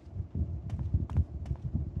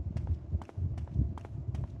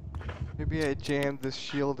 Maybe I jammed this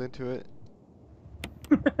shield into it.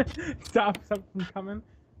 Stop something from coming.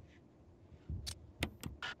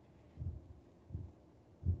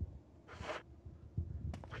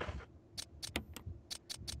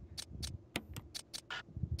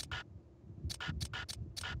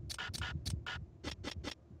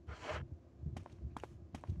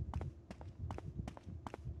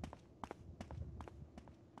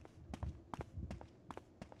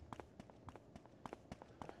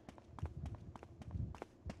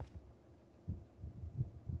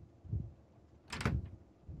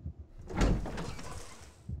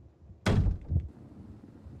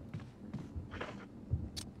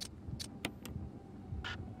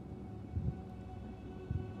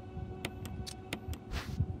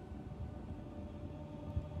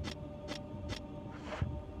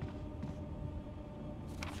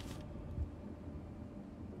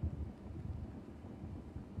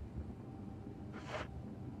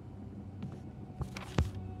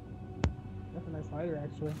 That's a nice lighter,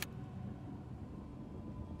 actually.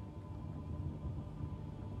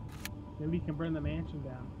 Maybe you can burn the mansion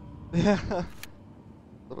down. Yeah. That's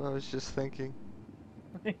what I was just thinking.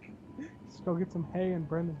 Just go get some hay and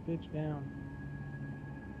burn this bitch down.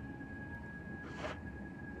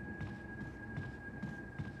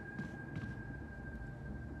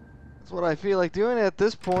 That's what I feel like doing at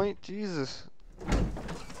this point. Jesus.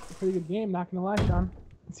 It's a pretty good game, not gonna lie, Sean.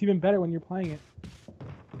 It's even better when you're playing it.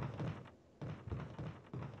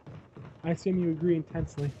 I assume you agree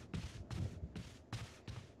intensely.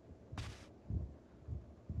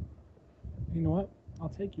 You know what? I'll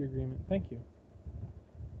take your agreement. Thank you.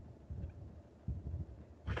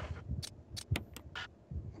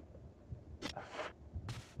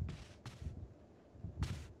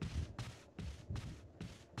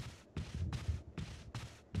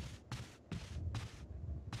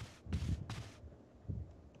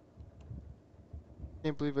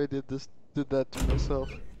 Can't believe I did that to myself.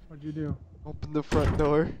 What'd you do? Open the front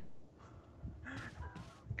door.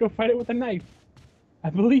 Go fight it with a knife. I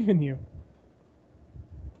believe in you.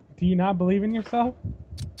 Do you not believe in yourself?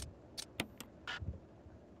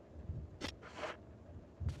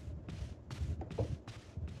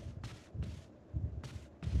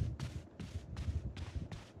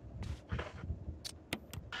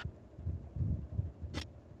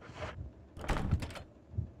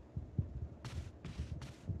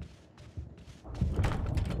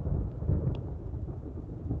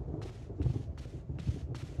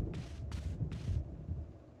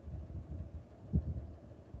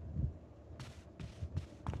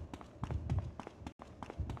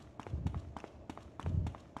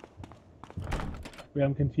 Wait,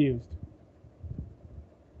 I'm confused.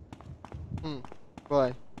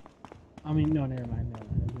 Why? I mean, no, never mind.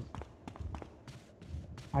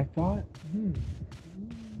 I thought,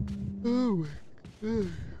 Oh my god.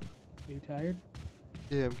 are you tired?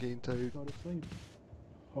 Yeah, I'm getting tired. Go to sleep.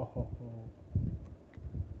 Ho ho ho.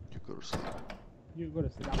 You go to sleep. You go to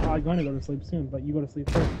sleep. I'm probably going to go to sleep soon, but you go to sleep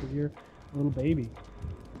first because you're a little baby.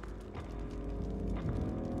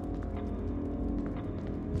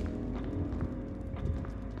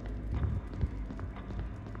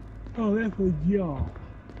 Oh, that was y'all.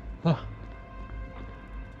 Huh.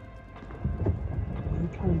 You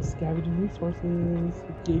kind of scavenging resources.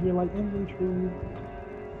 Gave your light inventory.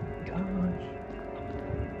 Gosh.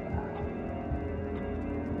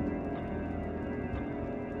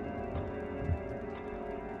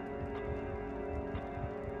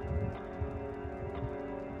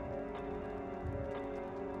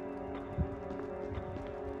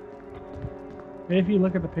 And if you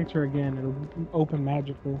look at the picture again, it'll open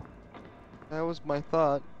magically. That was my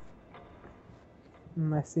thought.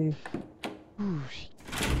 I see. Ooh,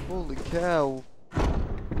 holy cow.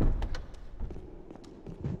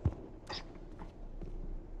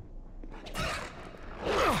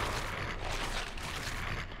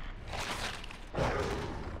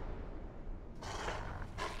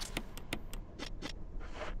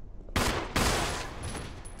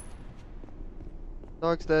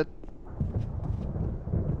 Dog's dead.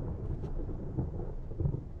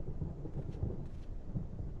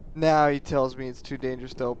 Now he tells me it's too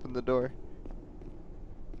dangerous to open the door.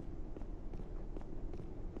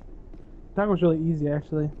 That was really easy,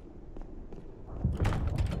 actually.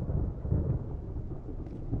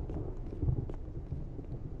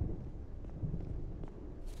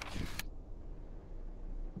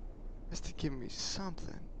 Has to give me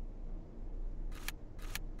something.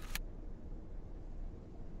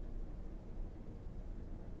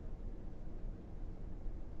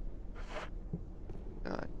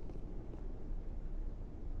 God.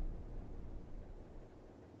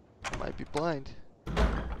 Might be blind.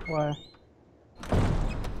 Why?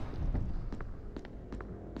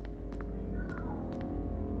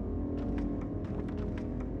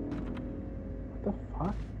 What the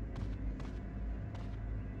fuck?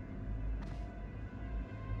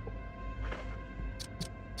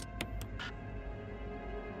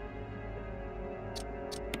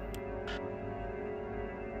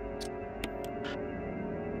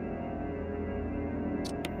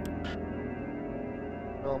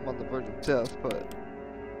 No, I'm on the verge of death, but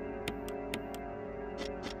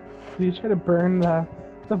Did you try to burn the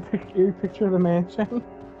picture of the mansion?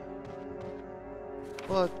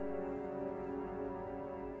 but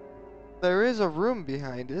there is a room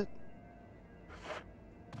behind it.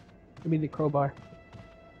 Give me the crowbar.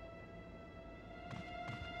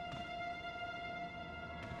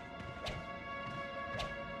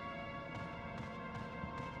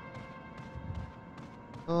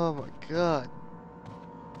 Oh my god.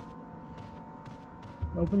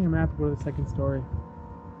 Open your map and go to the second story.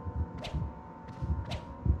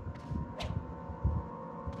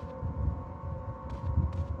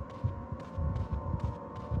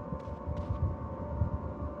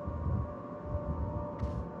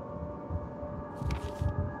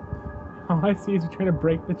 All I see is you trying to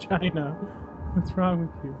break the china. What's wrong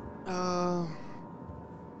with you?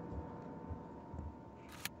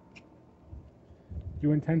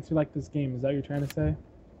 You intensely like this game, is that what you're trying to say?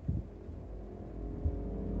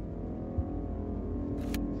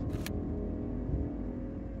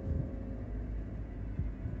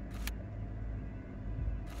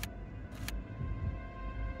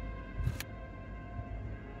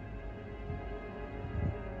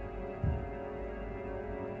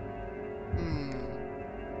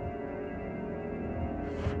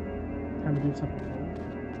 Time to do something cool.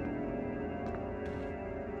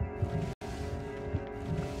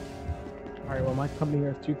 Alright, well my company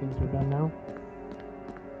has two things we're done now.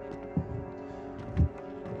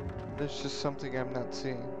 There's just something I'm not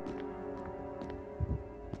seeing.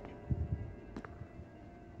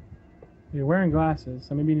 You're wearing glasses,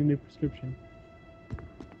 so maybe you need a new prescription.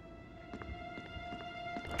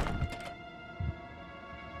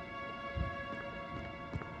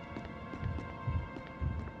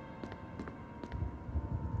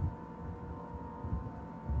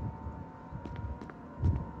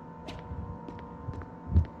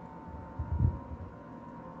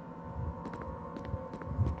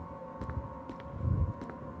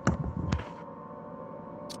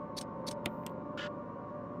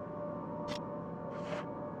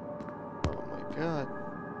 Oh my god.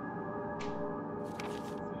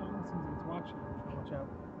 It's watching you. Watch out.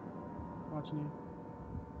 Watching you.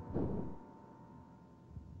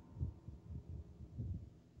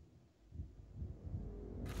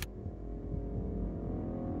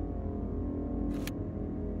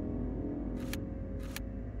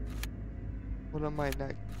 What am I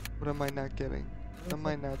not? What am I not getting? What am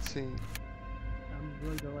I not seeing? I'm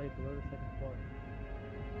really delayed below the second floor.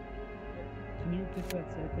 Can you get to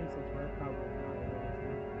that staircase? That's right, probably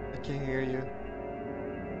not. I can't hear you.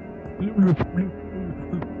 You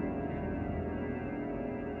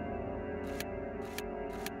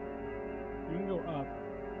can go up,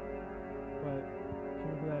 but if you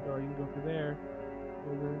go through that door, you can go through there.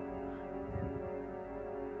 Over.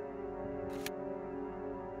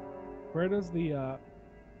 Where does the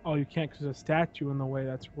oh, you can't because there's a statue in the way.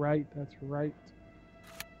 That's right. That's right.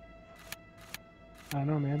 I don't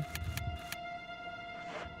know, man.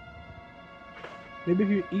 Maybe if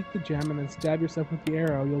you eat the gem and then stab yourself with the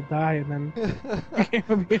arrow, you'll die and then the game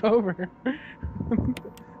will be over. I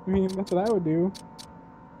mean, that's what I would do.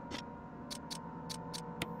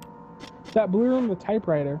 That blue room with the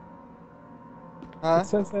typewriter. Huh? It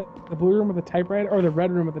says that the blue room with the typewriter, or the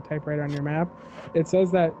red room with the typewriter on your map, it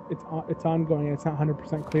says that it's ongoing and it's not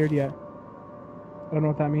 100% cleared yet. I don't know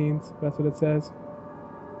what that means, but that's what it says.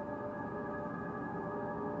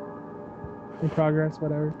 In progress,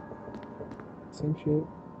 whatever. Same shit.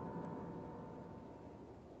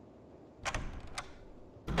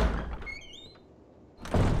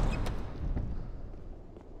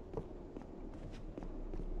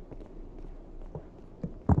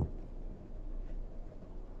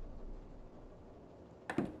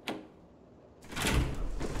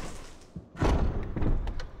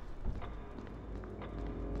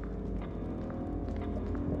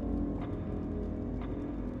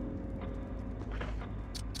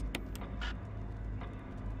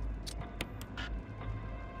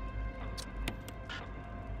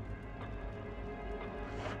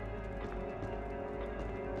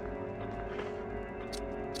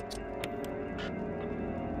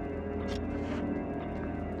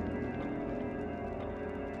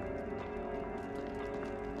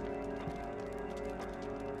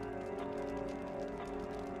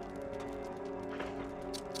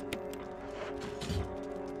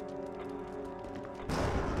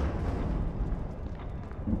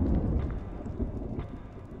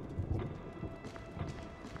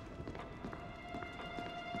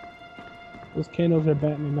 Those candles are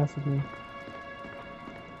batting me, messing me.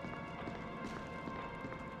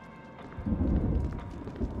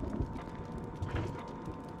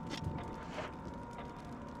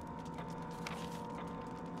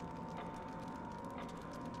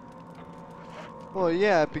 Well,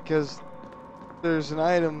 yeah, because there's an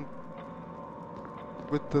item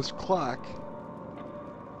with this clock.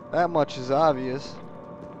 That much is obvious.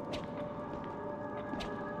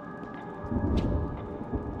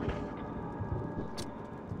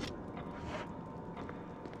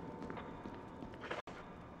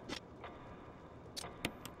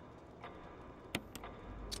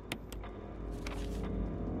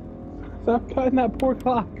 Stop cutting that poor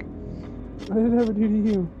clock. What did it ever do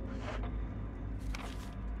to you?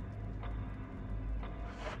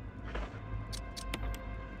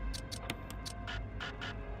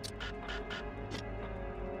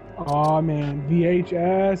 Oh man,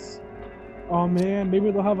 VHS. Oh man,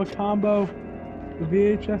 maybe they'll have a combo. The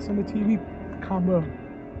VHS and the TV combo.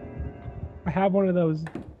 I have one of those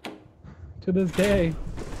to this day.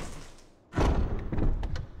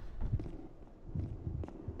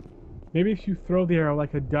 Maybe if you throw the arrow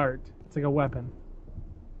like a dart, it's like a weapon.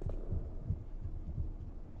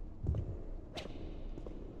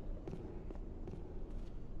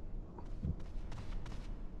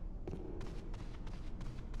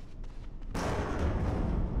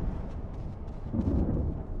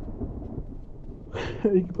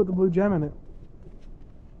 You can put the blue gem in it.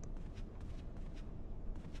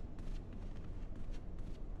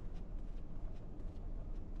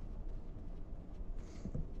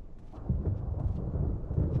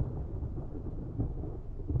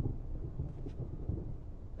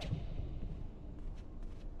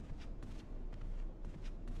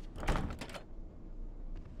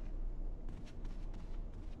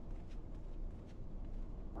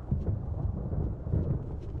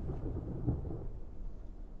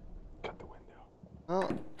 Cut the window. Oh.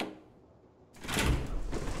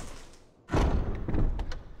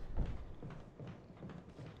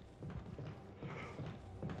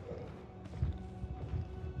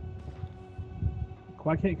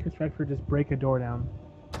 Why can't Chris Redford just break a door down?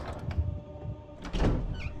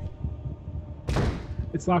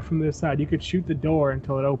 It's locked from this side. You could shoot the door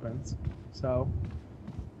until it opens. So,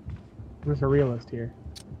 where's a realist here?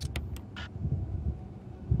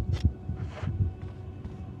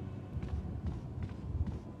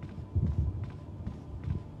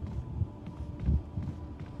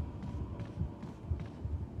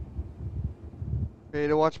 Ready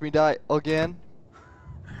to watch me die again?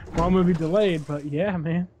 Well, I'm gonna be delayed, but yeah,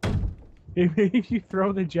 man. If you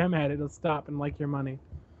throw the gem at it, it'll stop and like your money.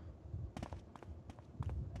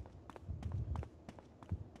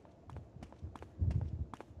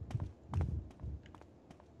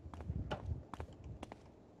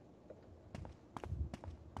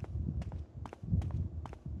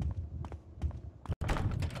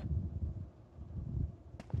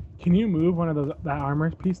 Can you move one of those that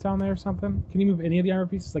armor piece down there or something? Can you move any of the armor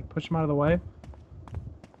pieces, like push them out of the way?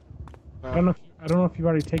 I don't know. I don't know if you've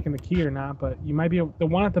already taken the key or not, but you might be able, the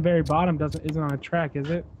one at the very bottom isn't on a track, is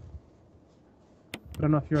it? I don't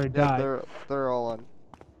know if you already Yeah, died. they're all on.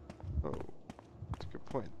 Oh, that's a good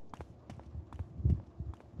point.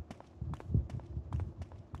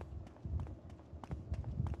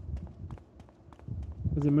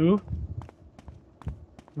 Does it move?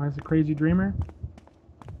 Mine's a crazy dreamer.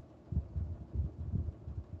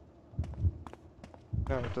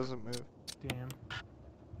 No, it doesn't move. Damn.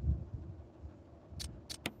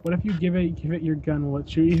 What if you give it your gun? Will it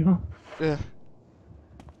shoot you? Yeah.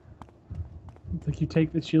 It's like you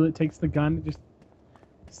take the shield, it takes the gun, just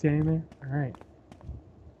standing there. All right.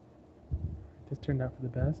 This turned out for the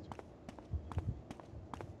best.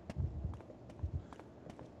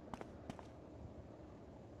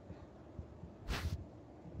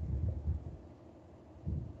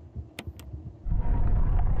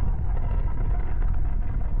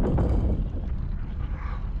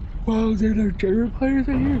 Wow, there are German players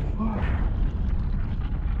in here? Fuck.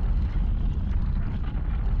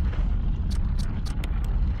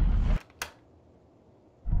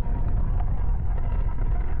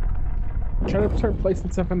 Try to start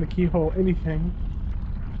placing stuff in the keyhole, anything.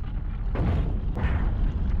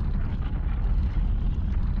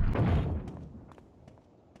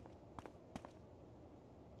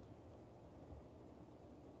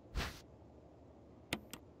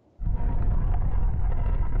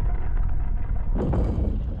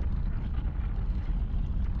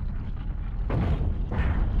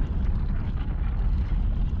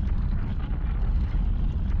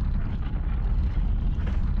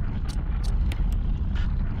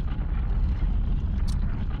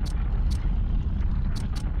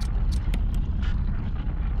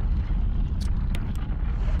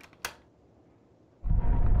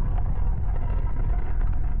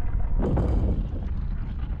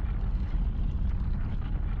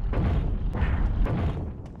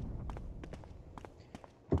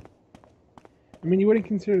 I mean, you wouldn't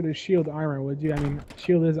consider the shield armor, would you? I mean,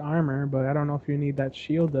 shield is armor, but I don't know if you need that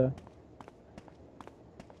shield to...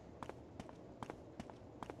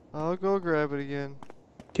 I'll go grab it again.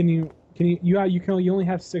 You only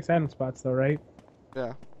have 6 item spots though, right?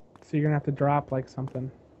 Yeah. So you're gonna have to drop like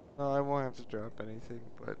something. No, I won't have to drop anything,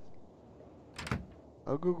 but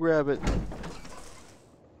I'll go grab it.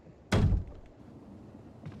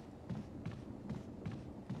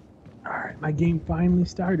 Alright, my game finally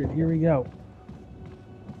started. Here we go.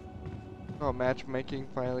 Oh, matchmaking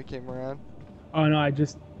finally came around. Oh no, I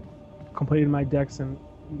just completed my decks and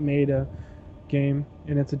made a game,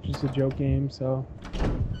 and it's just a joke game, so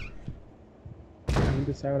I can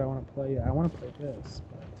decide what I want to play. Yeah, I want to play this,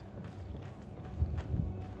 but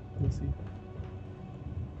we'll see.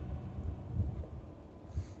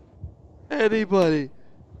 Anybody?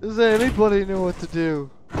 Does anybody know what to do?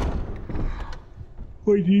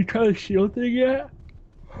 Wait, did you try the shield thing yet?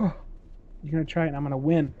 You're gonna try it and I'm gonna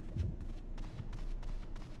win.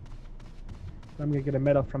 I'm gonna get a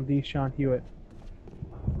medal from the Sean Hewitt.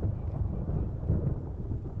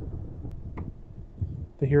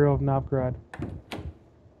 The hero of Novgorod.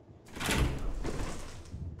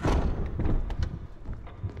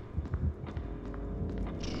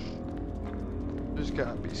 There's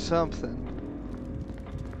gotta be something.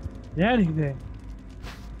 Yeah, anything.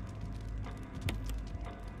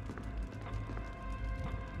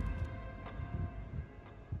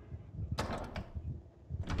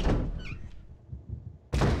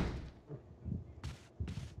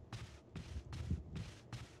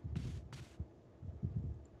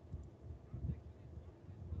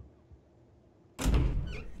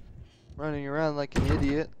 Running around like an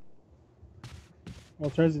idiot. Well,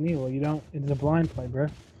 it's Resident Evil. You don't. It's a blind play, bro.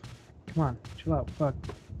 Come on, chill out. Fuck.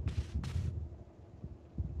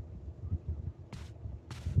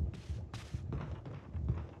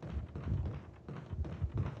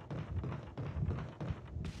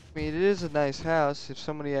 I mean, it is a nice house. If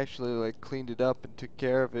somebody actually like cleaned it up and took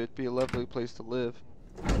care of it, it'd be a lovely place to live.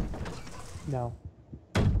 No.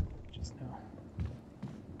 Just no.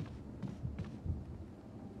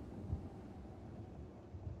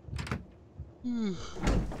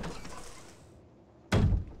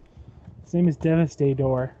 His name is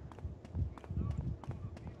Devastator.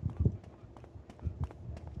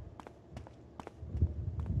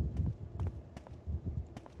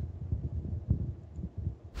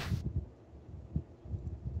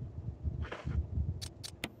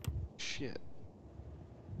 shit.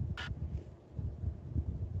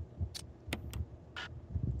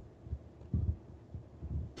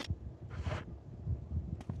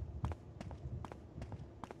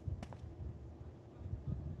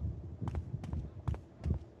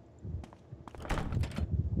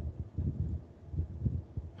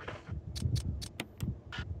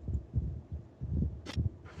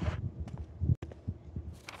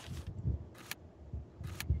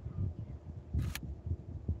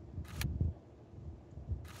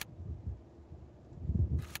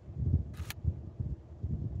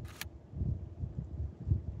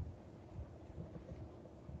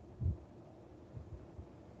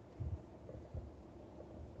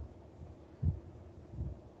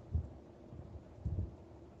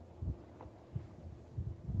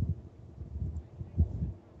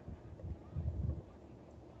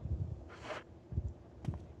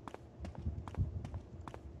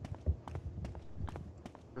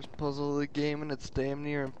 First puzzle of the game and it's damn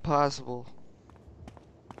near impossible.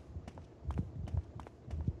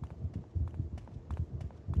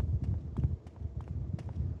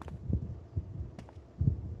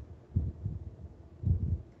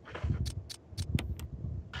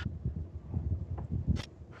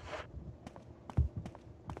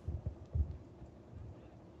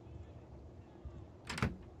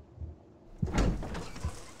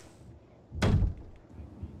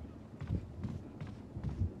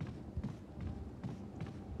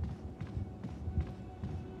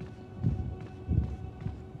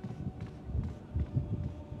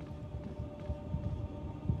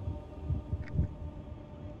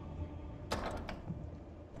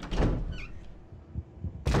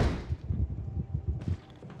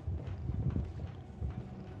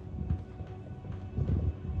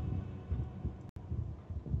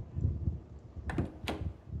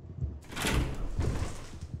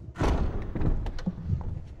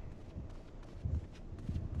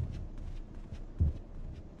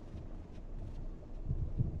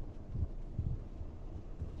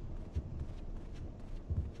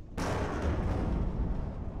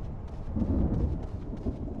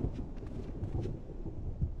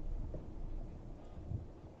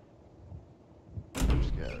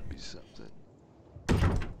 There's gotta be something.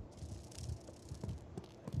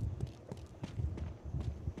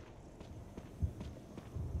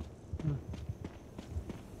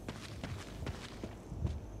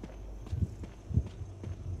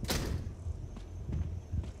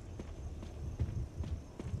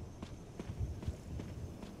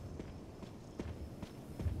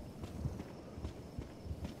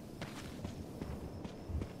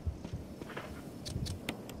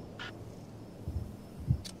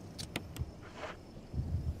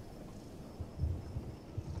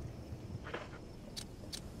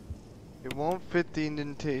 It won't fit the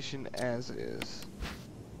indentation as is.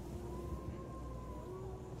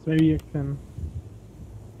 So maybe you can.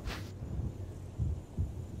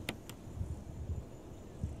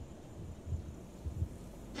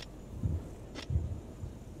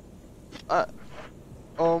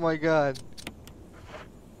 Oh my god.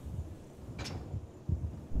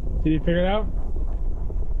 Did you figure it out?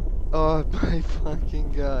 Oh my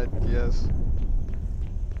fucking god, yes.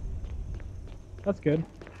 That's good.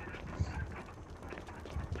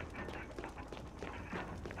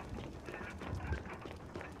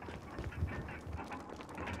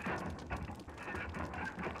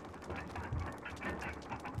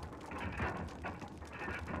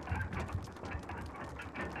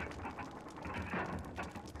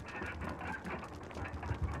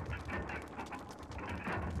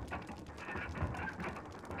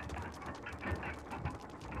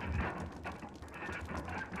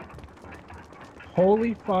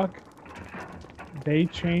 Holy fuck. They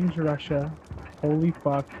changed Russia. Holy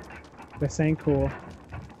fuck. This ain't cool.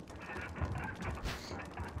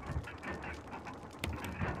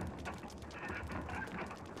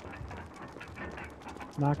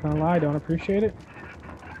 Not gonna lie, don't appreciate it.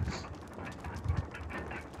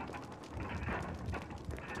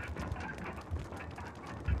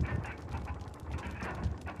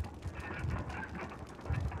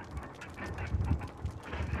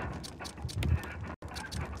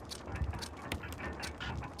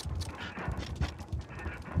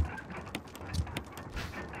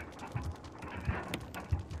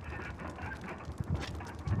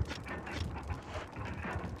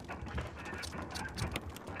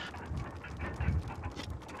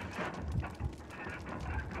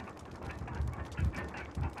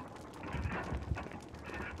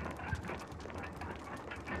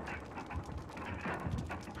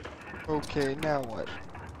 Okay, now what?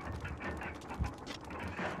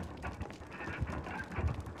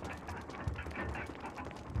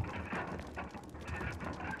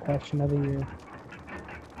 Confession of the year.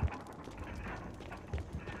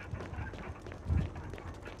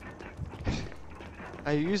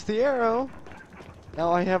 I used the arrow.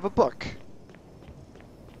 Now I have a book.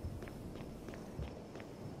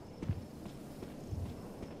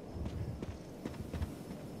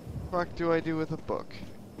 What the fuck do I do with a book?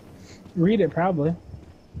 Read it, probably.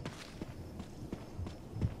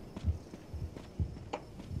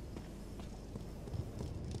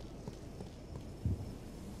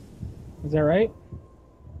 Is that right?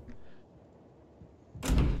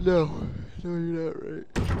 No, no, you're not right.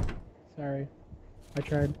 Sorry. I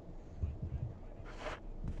tried.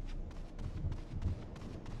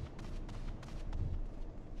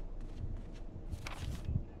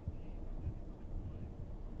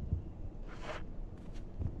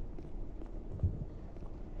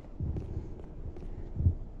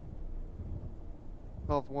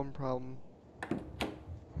 Solve one problem.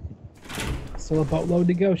 Still a boatload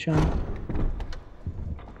to go, Sean.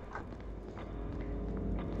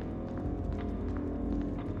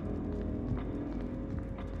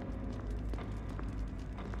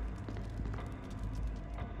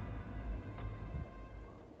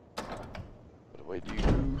 What do I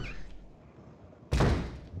do?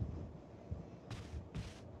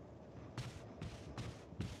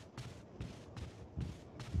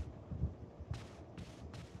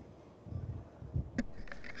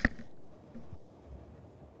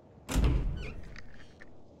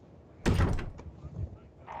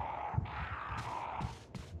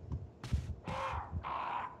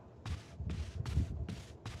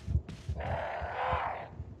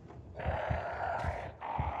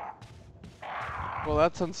 Well,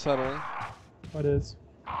 that's unsettling. What is?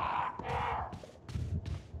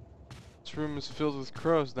 This room is filled with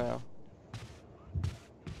crows now.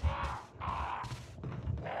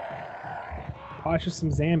 Watch just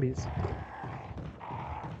some zombies.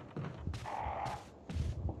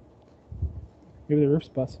 Maybe the roof's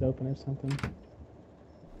busted open or something.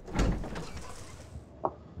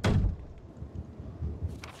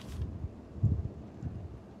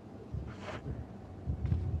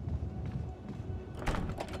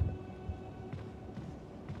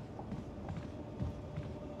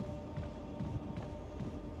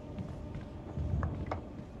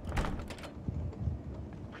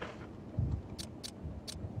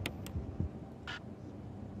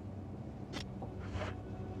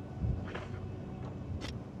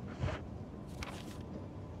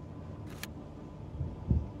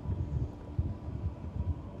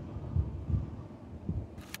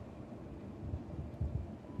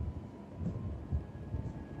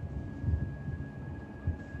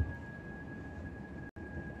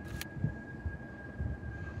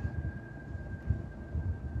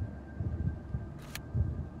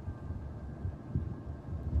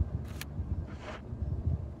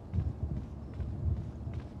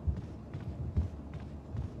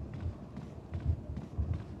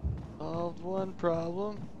 Solved one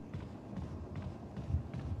problem.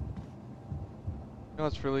 You know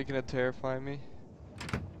what's really gonna terrify me?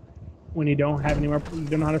 When you don't have any more, you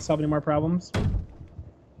don't know how to solve any more problems.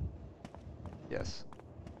 Yes.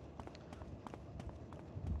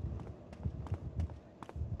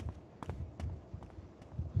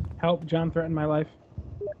 Help, John threatened my life.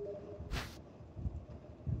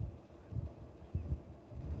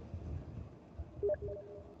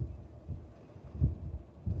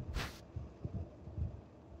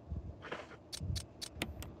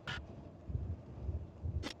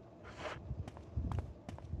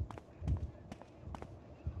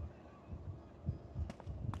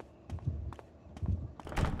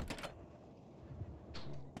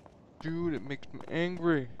 Dude, it makes me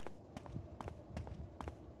angry.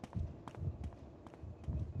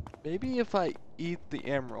 Maybe if I eat the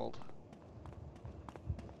emerald.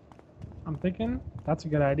 I'm thinking that's a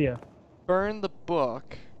good idea. Burn the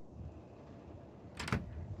book.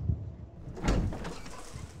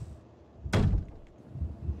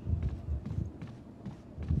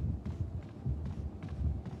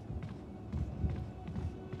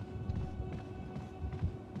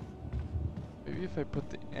 Maybe if I put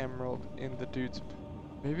the emerald in the dude's...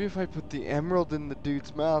 Maybe if I put the emerald in the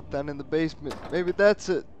dude's mouth down in the basement. Maybe that's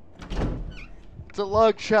it. It's a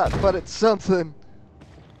long shot, but it's something.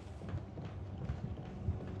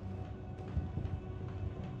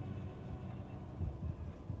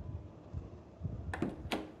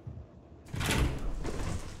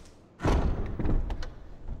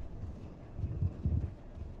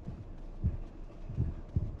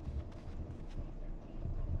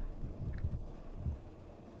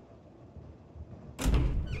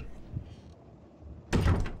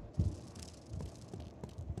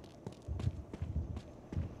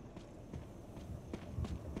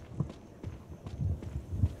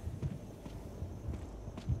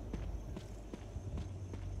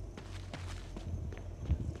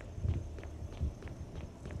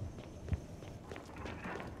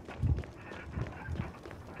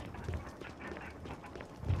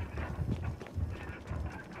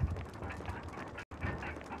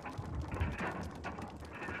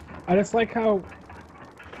 I just like how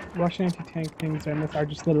Russian anti-tank things in this are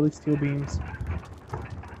just literally steel beams.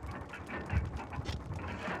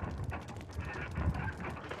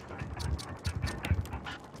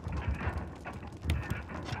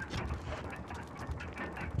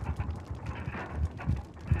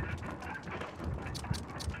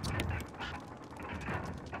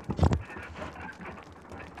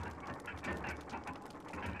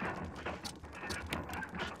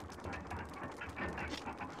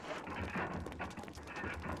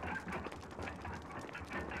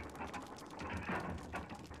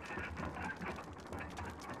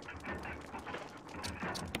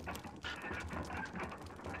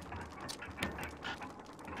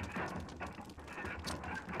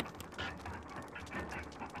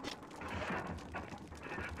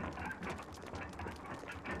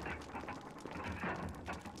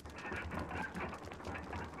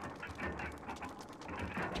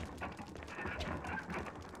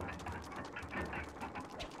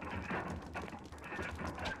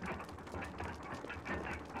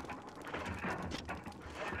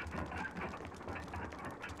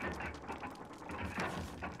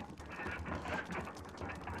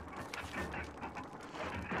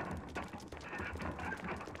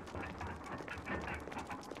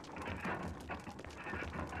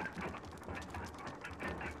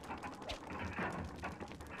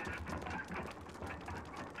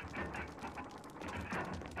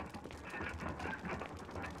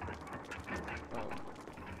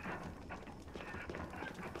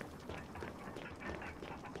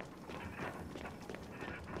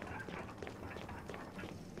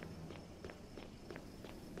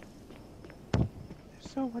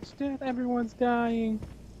 So much death, everyone's dying.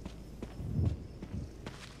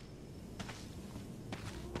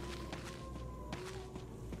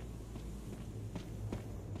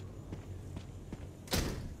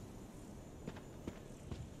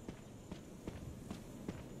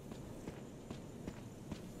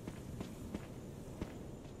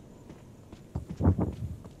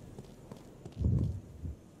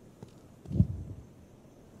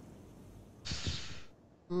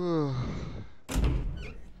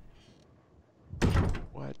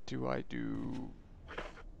 What do I do?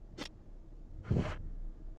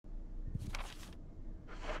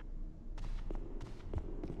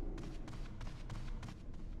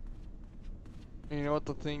 You know what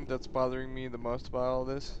the thing that's bothering me the most about all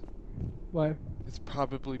this? What? It's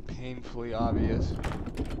probably painfully obvious.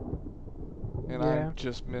 And Yeah. I'm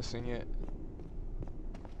just missing it.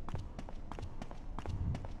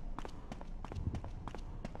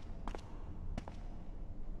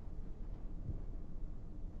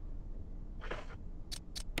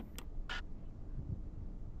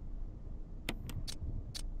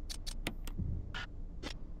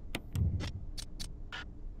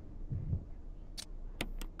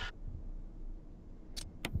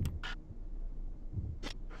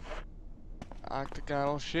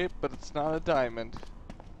 Octagonal shape, but it's not a diamond.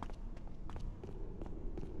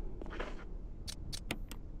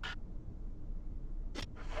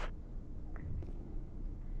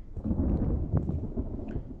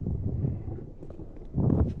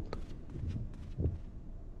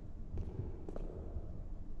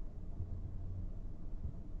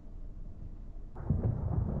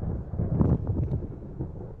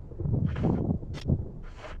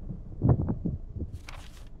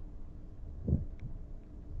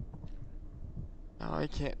 Now I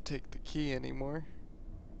can't take the key anymore.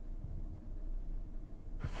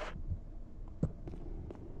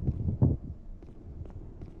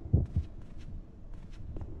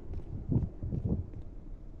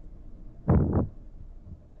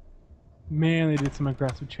 Man, they did some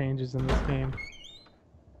aggressive changes in this game.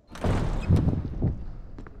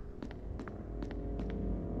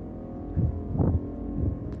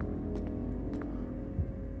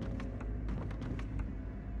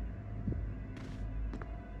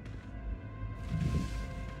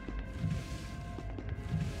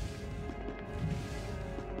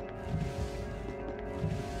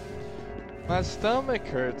 My stomach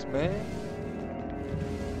hurts, man.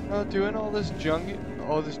 Doing all this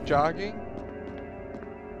all this jogging.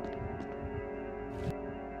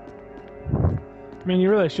 I mean,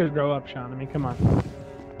 you really should grow up, Sean. I mean, come on.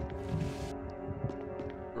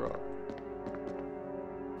 Bro.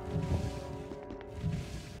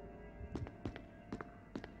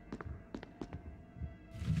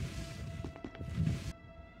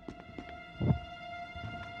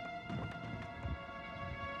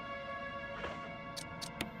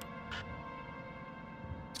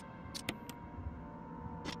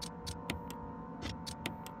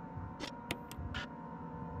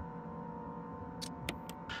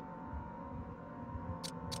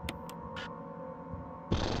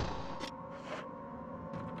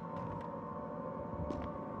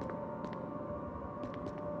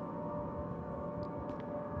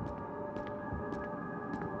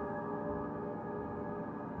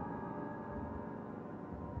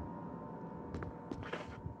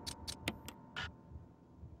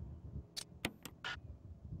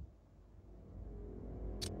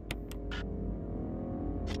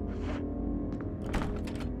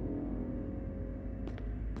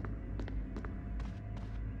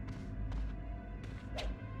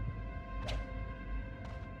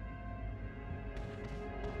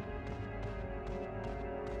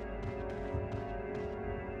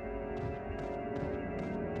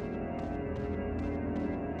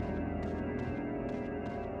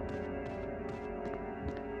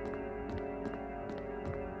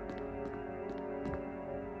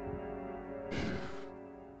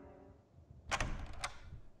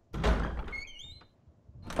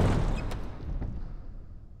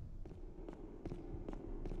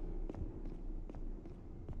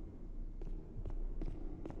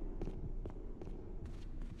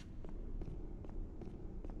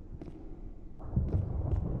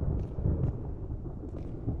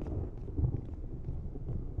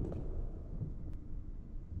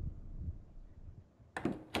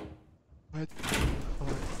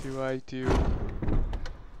 do I do?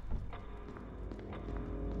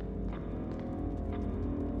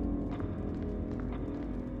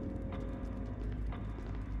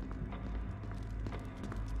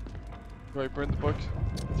 Do I burn the book?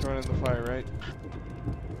 Throw it in the fire, right?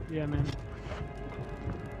 Yeah, man.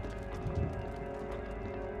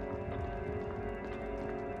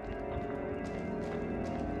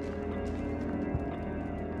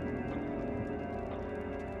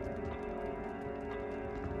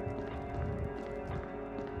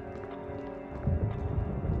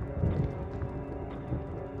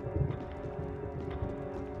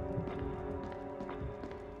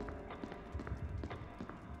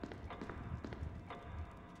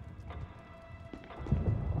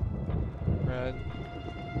 Red,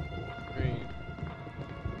 green.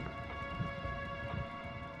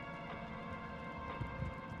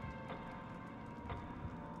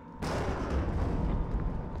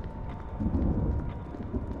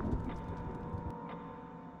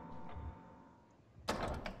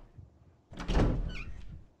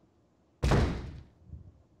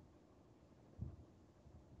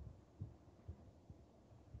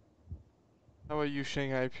 How about you,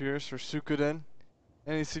 Shanghai Pierce or Sukuden?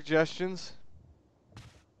 Any suggestions?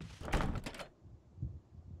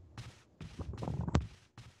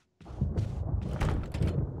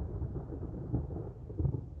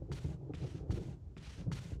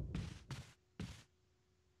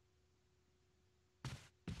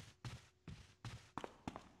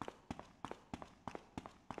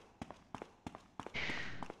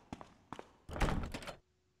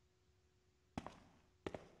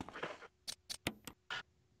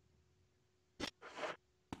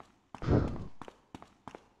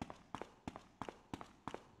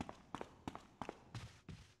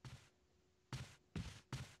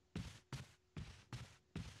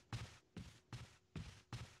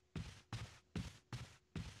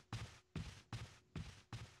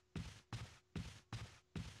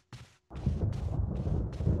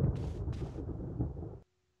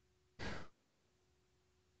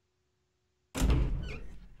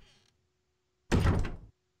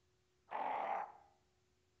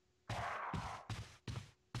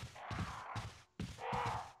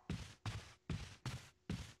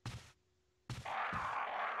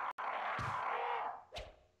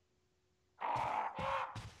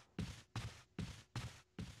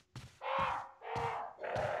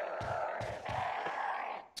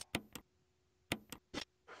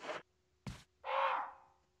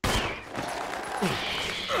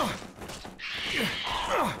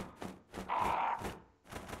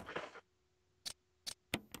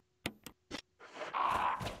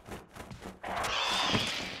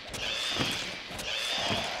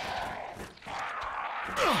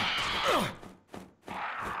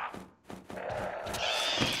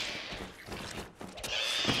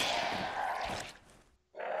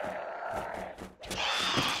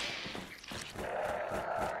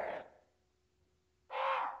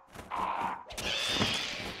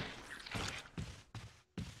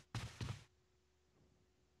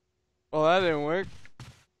 Well, that didn't work.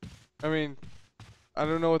 I mean, I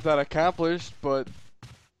don't know what that accomplished, but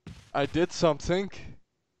I did something.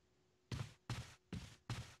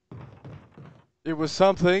 It was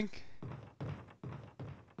something.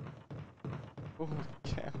 Holy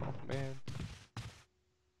cow, man.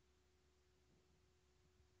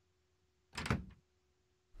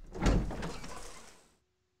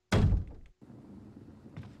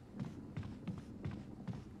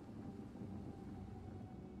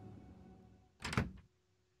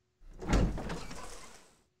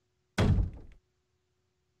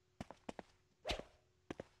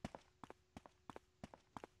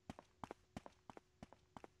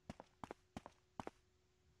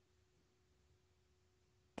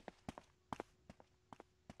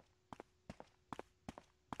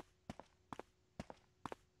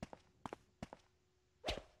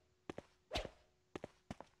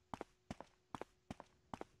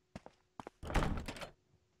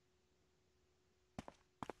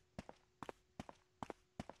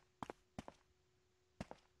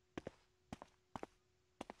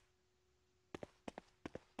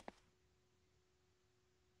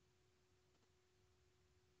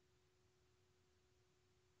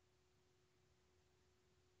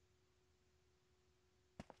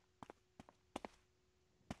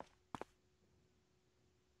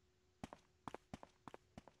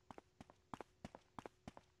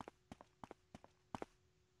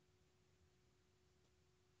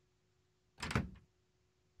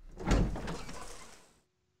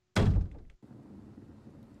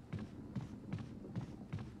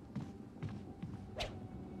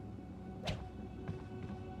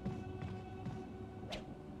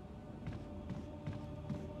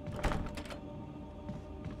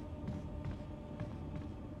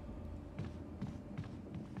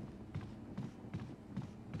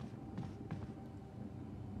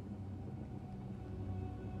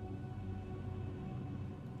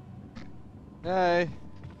 Hey.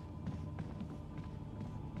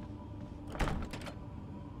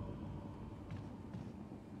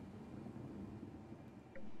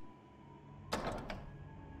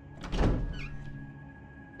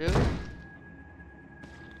 Really?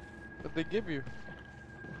 What'd they give you?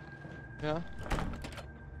 Yeah?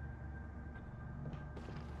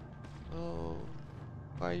 Oh.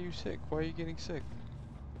 Why are you sick? Why are you getting sick?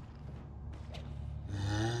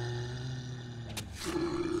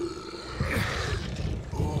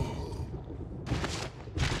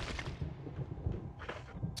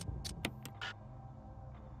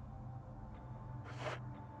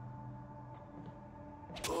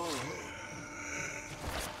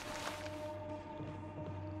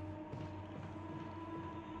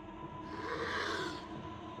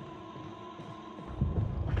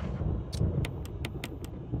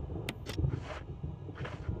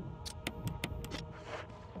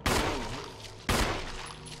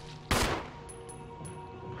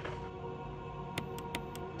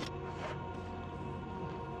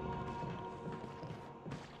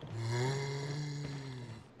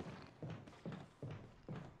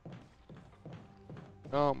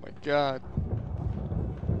 Oh my god.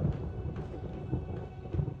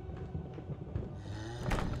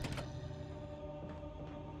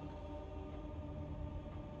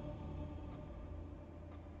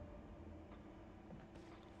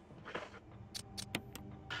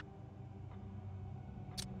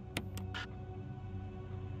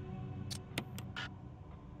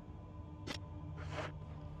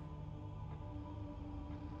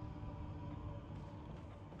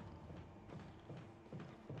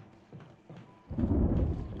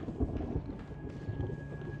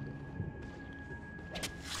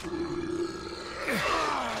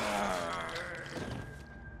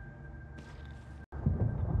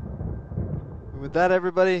 With that,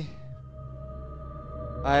 everybody,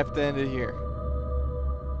 I have to end it here.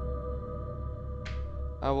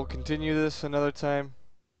 I will continue this another time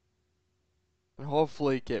and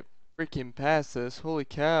hopefully get freaking past this. Holy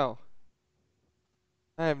cow.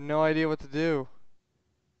 I have no idea what to do.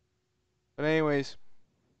 But anyways,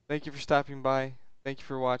 thank you for stopping by. Thank you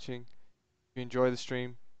for watching. If you enjoy the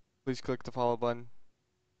stream, please click the follow button.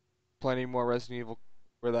 Plenty more Resident Evil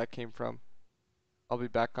where that came from. I'll be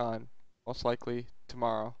back on most likely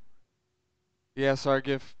tomorrow. Yeah,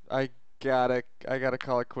 Sargif, I gotta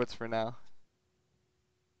call it quits for now.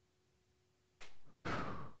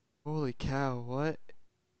 Holy cow, what?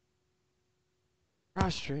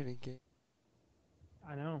 Frustrating game.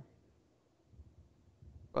 I know.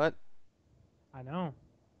 What? I know.